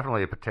 it's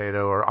definitely a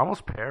potato or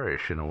almost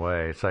pearish in a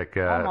way. It's like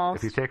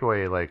if you take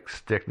away like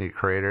Stickney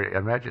crater,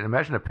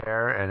 imagine a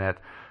pear, and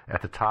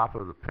at the top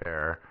of the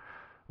pear,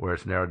 where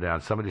it's narrowed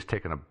down. Somebody's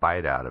taken a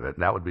bite out of it,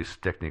 and that would be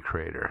Stickney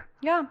Crater.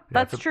 Yeah,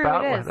 that's true.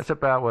 It is. That's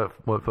about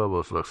what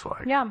Phobos looks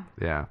like. Yeah.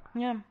 Yeah.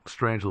 Yeah.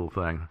 Strange little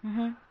thing.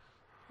 Mm-hmm.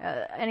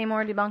 Any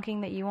more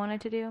debunking that you wanted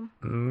to do?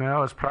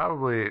 No,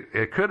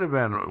 it could have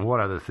been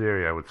one other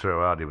theory I would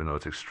throw out, even though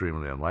it's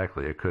extremely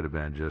unlikely. It could have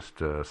been just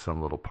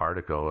some little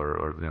particle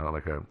or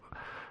like a,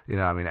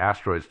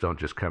 asteroids don't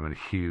just come in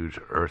huge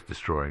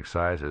Earth-destroying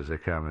sizes. They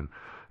come in,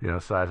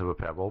 size of a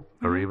pebble,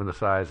 or even the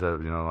size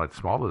of, like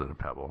smaller than a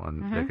pebble,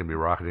 and they can be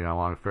rocketing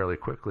along fairly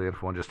quickly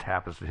if one just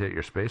happens to hit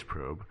your space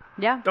probe.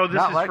 Yeah. Oh, this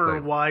Not is likely.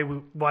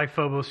 for why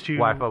Phobos 2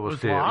 Why Phobos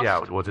was 2? lost? Yeah,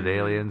 was it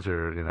aliens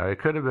or it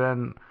could have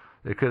been.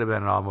 It could have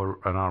been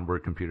an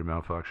onboard computer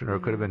malfunction, or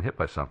it could have been hit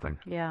by something.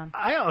 Yeah.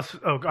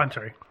 I'm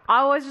sorry.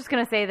 I was just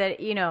going to say that,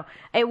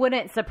 it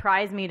wouldn't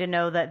surprise me to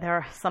know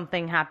that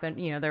something happened,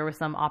 there was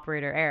some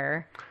operator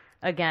error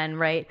again,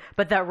 right?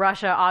 But that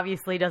Russia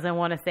obviously doesn't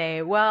want to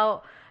say,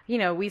 well,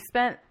 we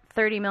spent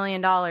 $30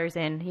 million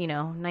in,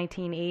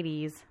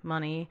 1980s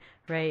money,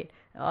 right,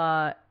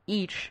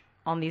 each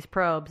on these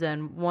probes,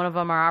 and one of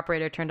them our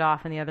operator turned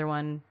off, and the other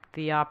one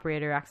the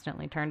operator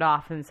accidentally turned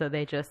off, and so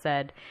they just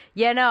said,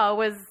 yeah, no, it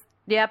was...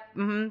 Yep,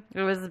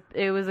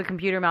 it was a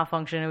computer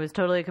malfunction. It was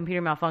totally a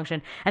computer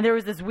malfunction. And there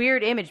was this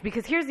weird image,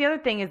 because here's the other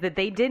thing is that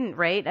they didn't,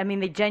 right? I mean,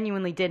 they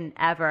genuinely didn't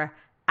ever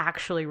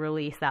actually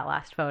release that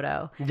last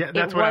photo. Yeah,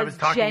 that's what I was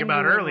talking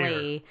about earlier.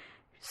 Genuinely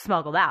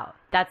smuggled out.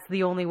 That's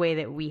the only way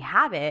that we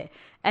have it.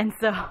 And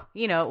so,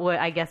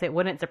 I guess it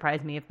wouldn't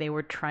surprise me if they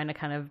were trying to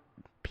kind of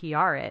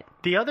PR it.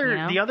 The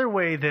other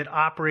way that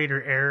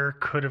operator error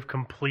could have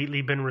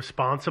completely been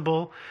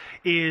responsible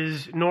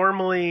is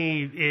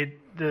normally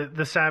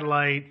the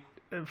satellite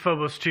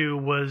Phobos 2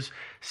 was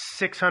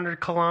 600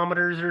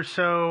 kilometers or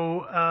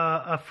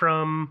so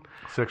from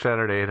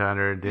 600,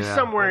 800,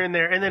 somewhere in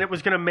there, and then it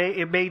was going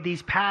to it made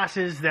these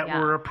passes that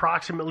were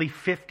approximately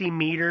 50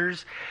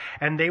 meters,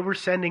 and they were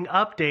sending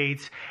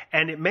updates,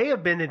 and it may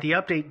have been that the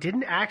update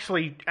didn't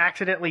actually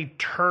accidentally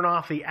turn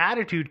off the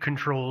attitude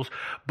controls,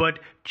 but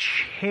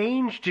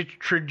changed its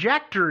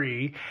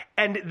trajectory,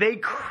 and they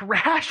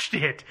crashed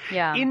it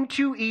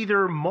into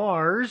either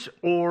Mars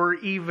or,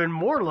 even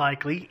more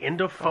likely,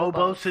 into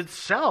Phobos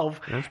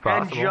itself,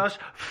 and just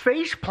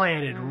face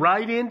planted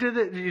right into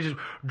just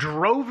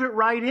drove it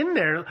right in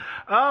there.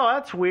 Oh,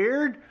 that's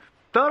weird.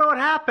 Don't know what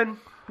happened.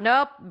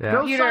 Nope. No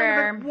Computer sign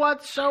error of it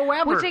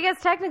whatsoever. Which I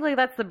guess technically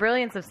that's the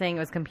brilliance of saying it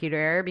was computer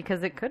error,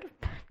 because it could have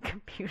been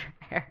computer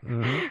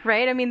error,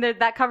 right? I mean,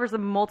 that covers a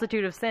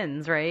multitude of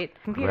sins, right?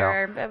 Computer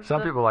error.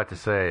 Some people like to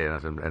say, and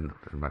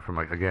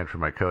from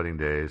my coding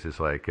days,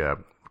 is like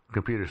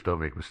computers don't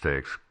make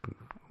mistakes,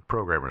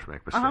 programmers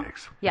make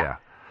mistakes. Yeah.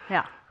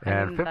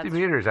 And 50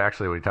 meters,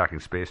 actually, when you're talking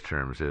space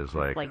terms, is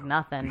like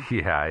nothing.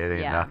 Yeah, it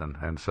ain't nothing.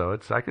 And so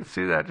I could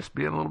see that just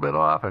being a little bit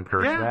off and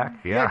curse back.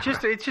 Yeah,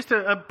 it's just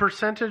a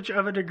percentage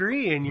of a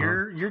degree, and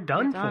you're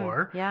done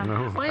for. Yeah.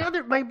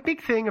 My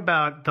big thing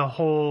about the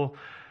whole.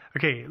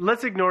 Okay,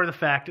 let's ignore the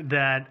fact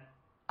that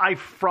I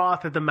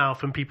froth at the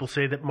mouth when people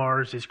say that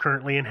Mars is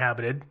currently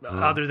inhabited,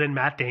 other than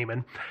Matt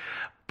Damon.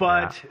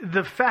 But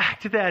the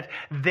fact that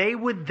they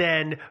would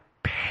then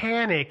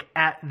panic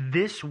at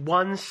this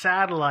one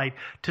satellite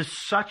to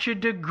such a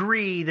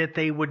degree that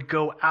they would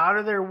go out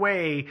of their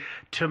way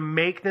to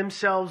make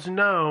themselves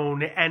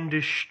known and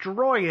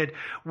destroy it,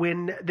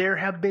 when there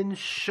have been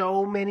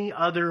so many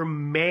other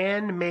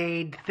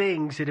man-made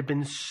things that have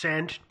been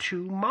sent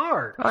to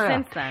Mars.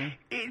 Since then.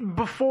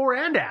 Before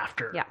and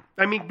after. Yeah.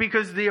 I mean,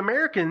 because the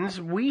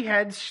Americans, we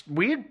had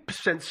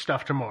sent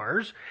stuff to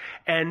Mars,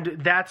 and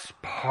that's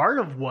part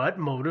of what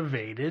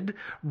motivated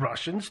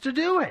Russians to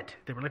do it.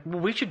 They were like,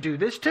 well, we should do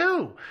this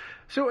too.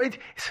 So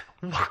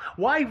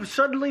why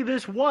suddenly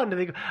this one?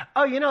 And they go,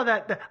 oh,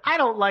 I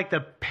don't like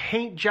the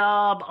paint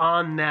job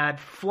on that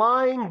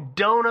flying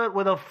donut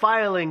with a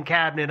filing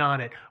cabinet on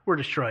it. We're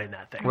destroying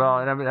that thing. Well,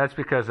 and I mean, that's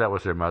because that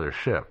was their mother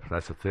ship.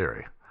 That's the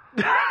theory.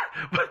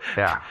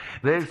 Yeah,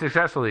 they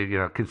successfully,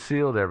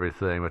 concealed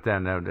everything, but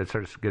then it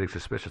started getting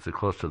suspiciously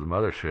close to the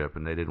mothership,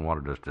 and they didn't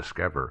want to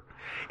discover.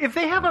 If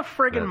they have a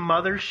friggin'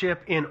 mothership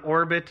in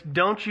orbit,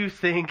 don't you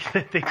think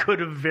that they could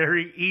have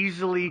very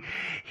easily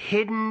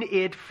hidden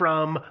it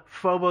from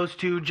Phobos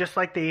 2, just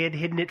like they had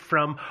hidden it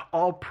from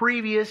all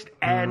previous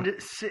and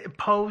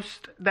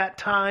post that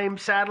time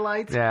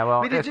satellites? Yeah,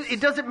 well, I mean,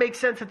 it doesn't make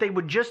sense that they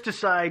would just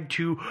decide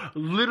to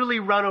literally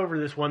run over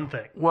this one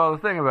thing. Well, the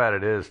thing about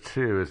it is,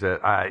 too, is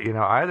that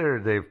either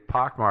they've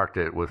pockmarked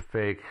it with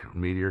fake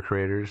meteor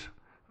craters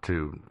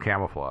to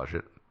camouflage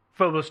it.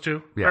 Phobos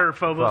 2? Yeah, or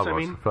Phobos, I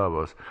mean.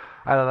 Phobos.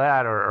 Either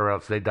that, or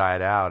else they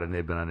died out and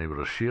they've been unable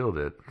to shield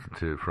it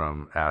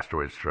from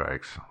asteroid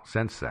strikes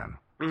since then.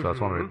 So that's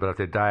one way. But if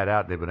they died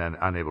out and they've been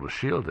unable to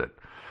shield it,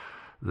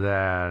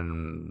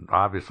 then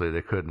obviously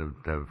they couldn't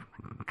have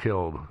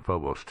killed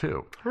Phobos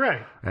 2.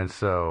 Right. And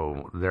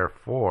so,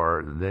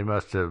 therefore, they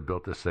must have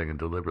built this thing and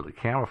deliberately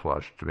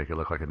camouflaged to make it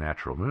look like a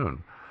natural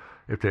moon.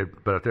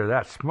 But if they're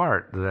that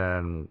smart,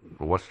 then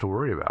what's to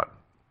worry about?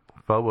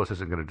 Phobos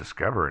isn't going to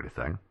discover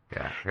anything.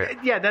 Yeah.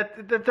 Yeah,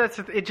 that's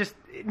it. Just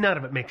none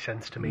of it makes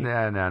sense to me. No,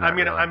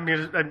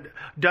 I'm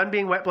done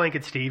being wet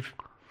blanket, Steve.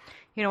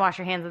 You gonna wash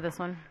your hands with this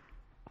one?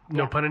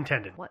 No pun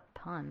intended. What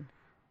pun?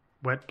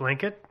 Wet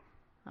blanket?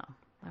 Oh,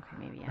 okay,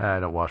 maybe. Yeah. I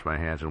don't wash my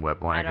hands in wet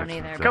blankets. I don't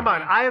either. So. Come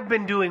on, I have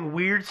been doing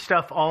weird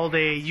stuff all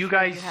day. You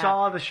guys you have.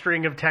 saw the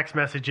string of text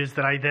messages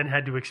that I then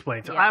had to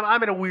explain. So Yeah.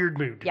 I'm in a weird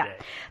mood today. Yeah,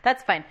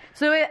 that's fine.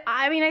 So,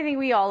 I think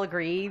we all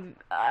agree.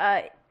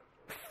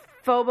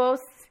 Phobos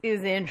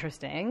is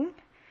interesting.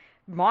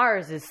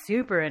 Mars is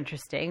super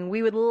interesting.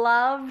 We would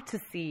love to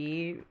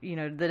see,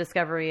 the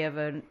discovery of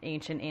an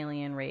ancient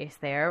alien race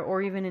there,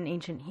 or even an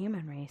ancient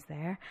human race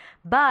there.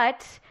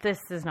 But this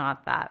is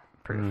not that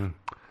proof.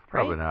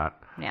 Probably right?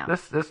 not. Yeah.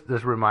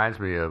 This reminds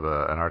me of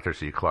an Arthur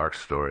C. Clarke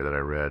story that I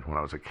read when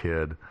I was a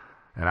kid,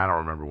 and I don't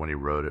remember when he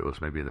wrote it. It was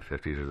maybe in the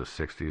 50s or the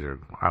 60s, or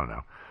I don't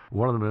know.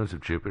 One of the moons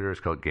of Jupiter is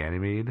called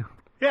Ganymede.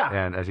 Yeah.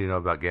 And as you know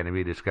about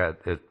Ganymede,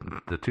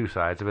 the two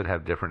sides of it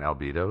have different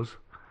albedos.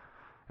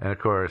 And of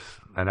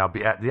course, the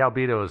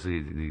albedo is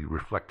the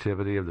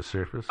reflectivity of the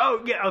surface.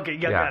 Oh, yeah, okay,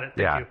 got it.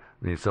 Thank you. I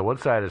mean, so one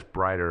side is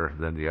brighter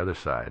than the other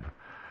side.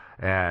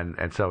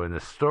 And so in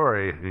this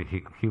story,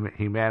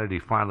 humanity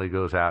finally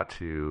goes out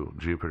to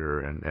Jupiter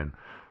and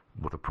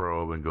with a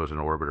probe and goes in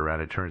orbit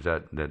around. It turns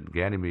out that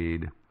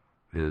Ganymede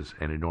is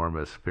an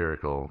enormous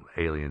spherical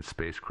alien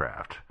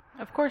spacecraft.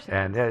 Of course.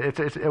 And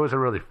it was a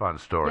really fun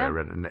story. Yeah. I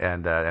read,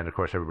 and of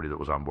course everybody that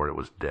was on board it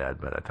was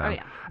dead by that time. Oh,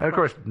 yeah. And of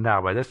course now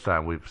by this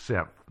time we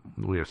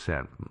have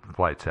sent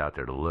flights out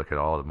there to look at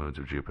all the moons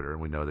of Jupiter,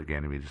 and we know that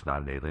Ganymede is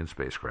not an alien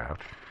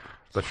spacecraft.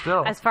 But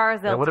still, as far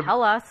as they'll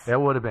tell us, it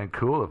would have been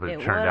cool if it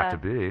turned out to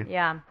be.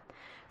 Yeah.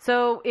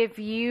 So if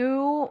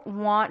you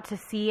want to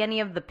see any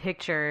of the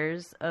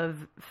pictures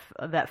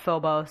that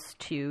Phobos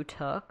 2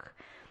 took,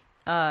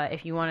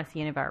 if you want to see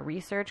any of our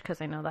research,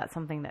 because I know that's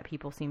something that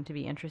people seem to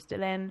be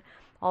interested in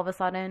all of a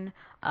sudden,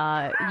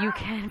 you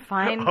can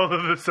find... All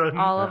of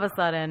a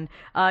sudden,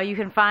 you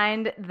can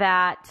find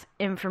that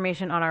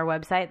information on our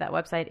website. That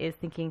website is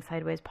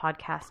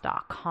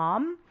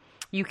thinkingsidewayspodcast.com.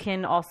 You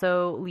can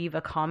also leave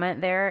a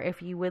comment there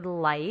if you would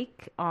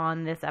like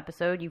on this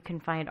episode. You can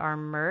find our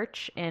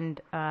merch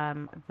and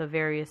the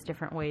various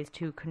different ways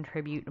to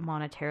contribute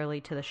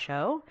monetarily to the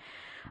show.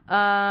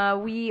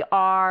 We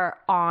are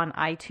on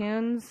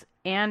iTunes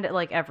and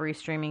like every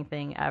streaming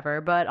thing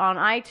ever. But on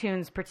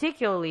iTunes,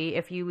 particularly,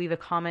 if you leave a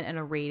comment and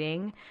a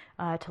rating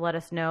to let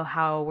us know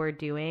how we're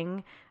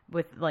doing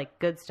with like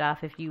good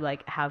stuff. If you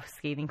like have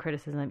scathing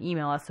criticism,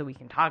 email us so we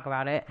can talk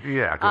about it.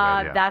 Yeah, good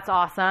idea. That's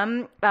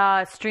awesome.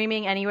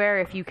 Streaming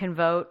anywhere, if you can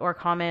vote or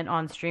comment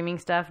on streaming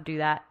stuff, do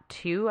that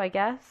too, I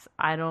guess.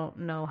 I don't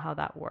know how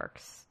that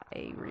works,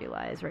 I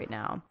realize right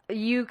now.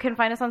 You can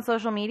find us on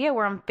social media.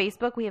 We're on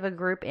Facebook. We have a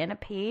group and a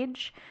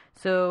page.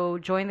 So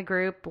join the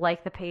group,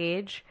 like the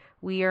page.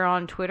 We are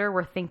on Twitter.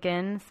 We're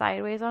Thinking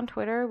Sideways on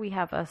Twitter. We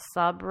have a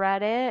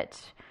subreddit,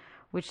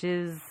 which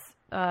is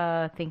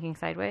Thinking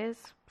Sideways.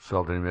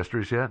 Solved any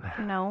mysteries yet?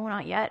 No,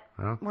 not yet.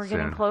 Oh, We're soon.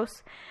 getting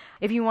close.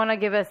 If you want to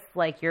give us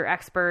like your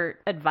expert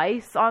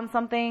advice on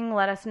something,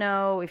 let us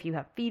know. If you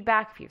have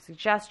feedback, if you have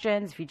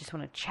suggestions, if you just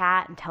want to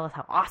chat and tell us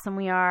how awesome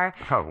we are.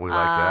 Oh, we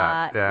like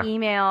that. Yeah.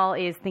 Email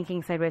is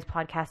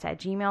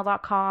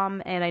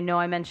thinkingsidewayspodcast@gmail.com. And I know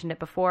I mentioned it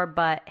before,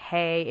 but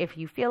hey, if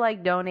you feel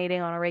like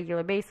donating on a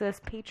regular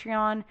basis,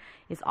 Patreon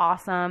is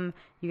awesome.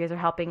 You guys are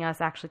helping us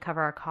actually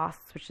cover our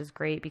costs, which is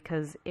great,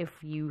 because if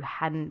you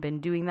hadn't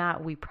been doing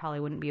that, we probably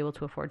wouldn't be able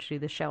to afford to do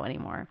the show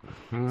anymore.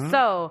 Mm-hmm.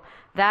 So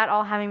that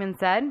all having been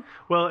said.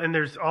 Well, and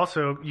there's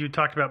also, you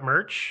talked about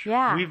merch.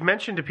 Yeah. We've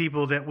mentioned to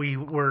people that we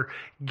were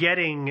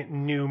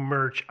getting new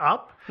merch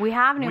up. We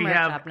have new merch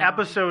up now. We have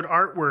episode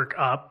artwork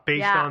up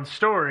based on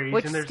stories.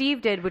 Which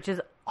Steve did, which is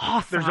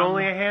awesome. There's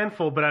only a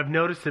handful, but I've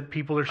noticed that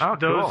people are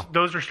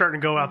those are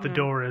starting to go out the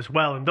door as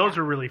well, and those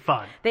are really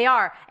fun. They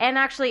are. And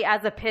actually,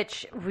 as a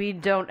pitch, we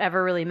don't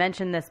ever really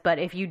mention this, but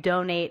if you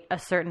donate a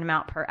certain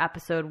amount per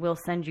episode, we'll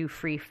send you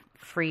free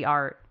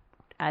art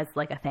as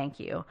like a thank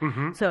you.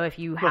 Mm-hmm. So if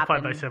you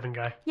happen, 5x7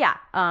 guy,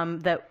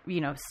 that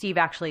Steve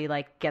actually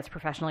like gets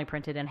professionally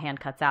printed and hand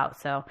cuts out.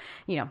 So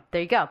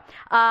there you go.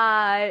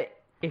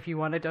 If you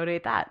want to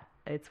donate that,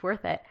 it's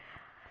worth it.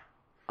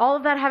 All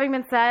of that having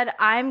been said,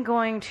 I'm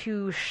going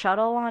to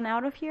shuttle on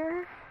out of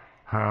here.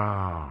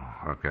 Oh,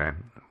 okay.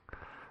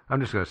 I'm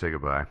just going to say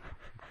goodbye.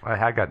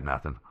 I got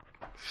nothing.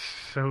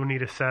 So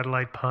need a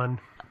satellite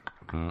pun.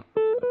 Mm.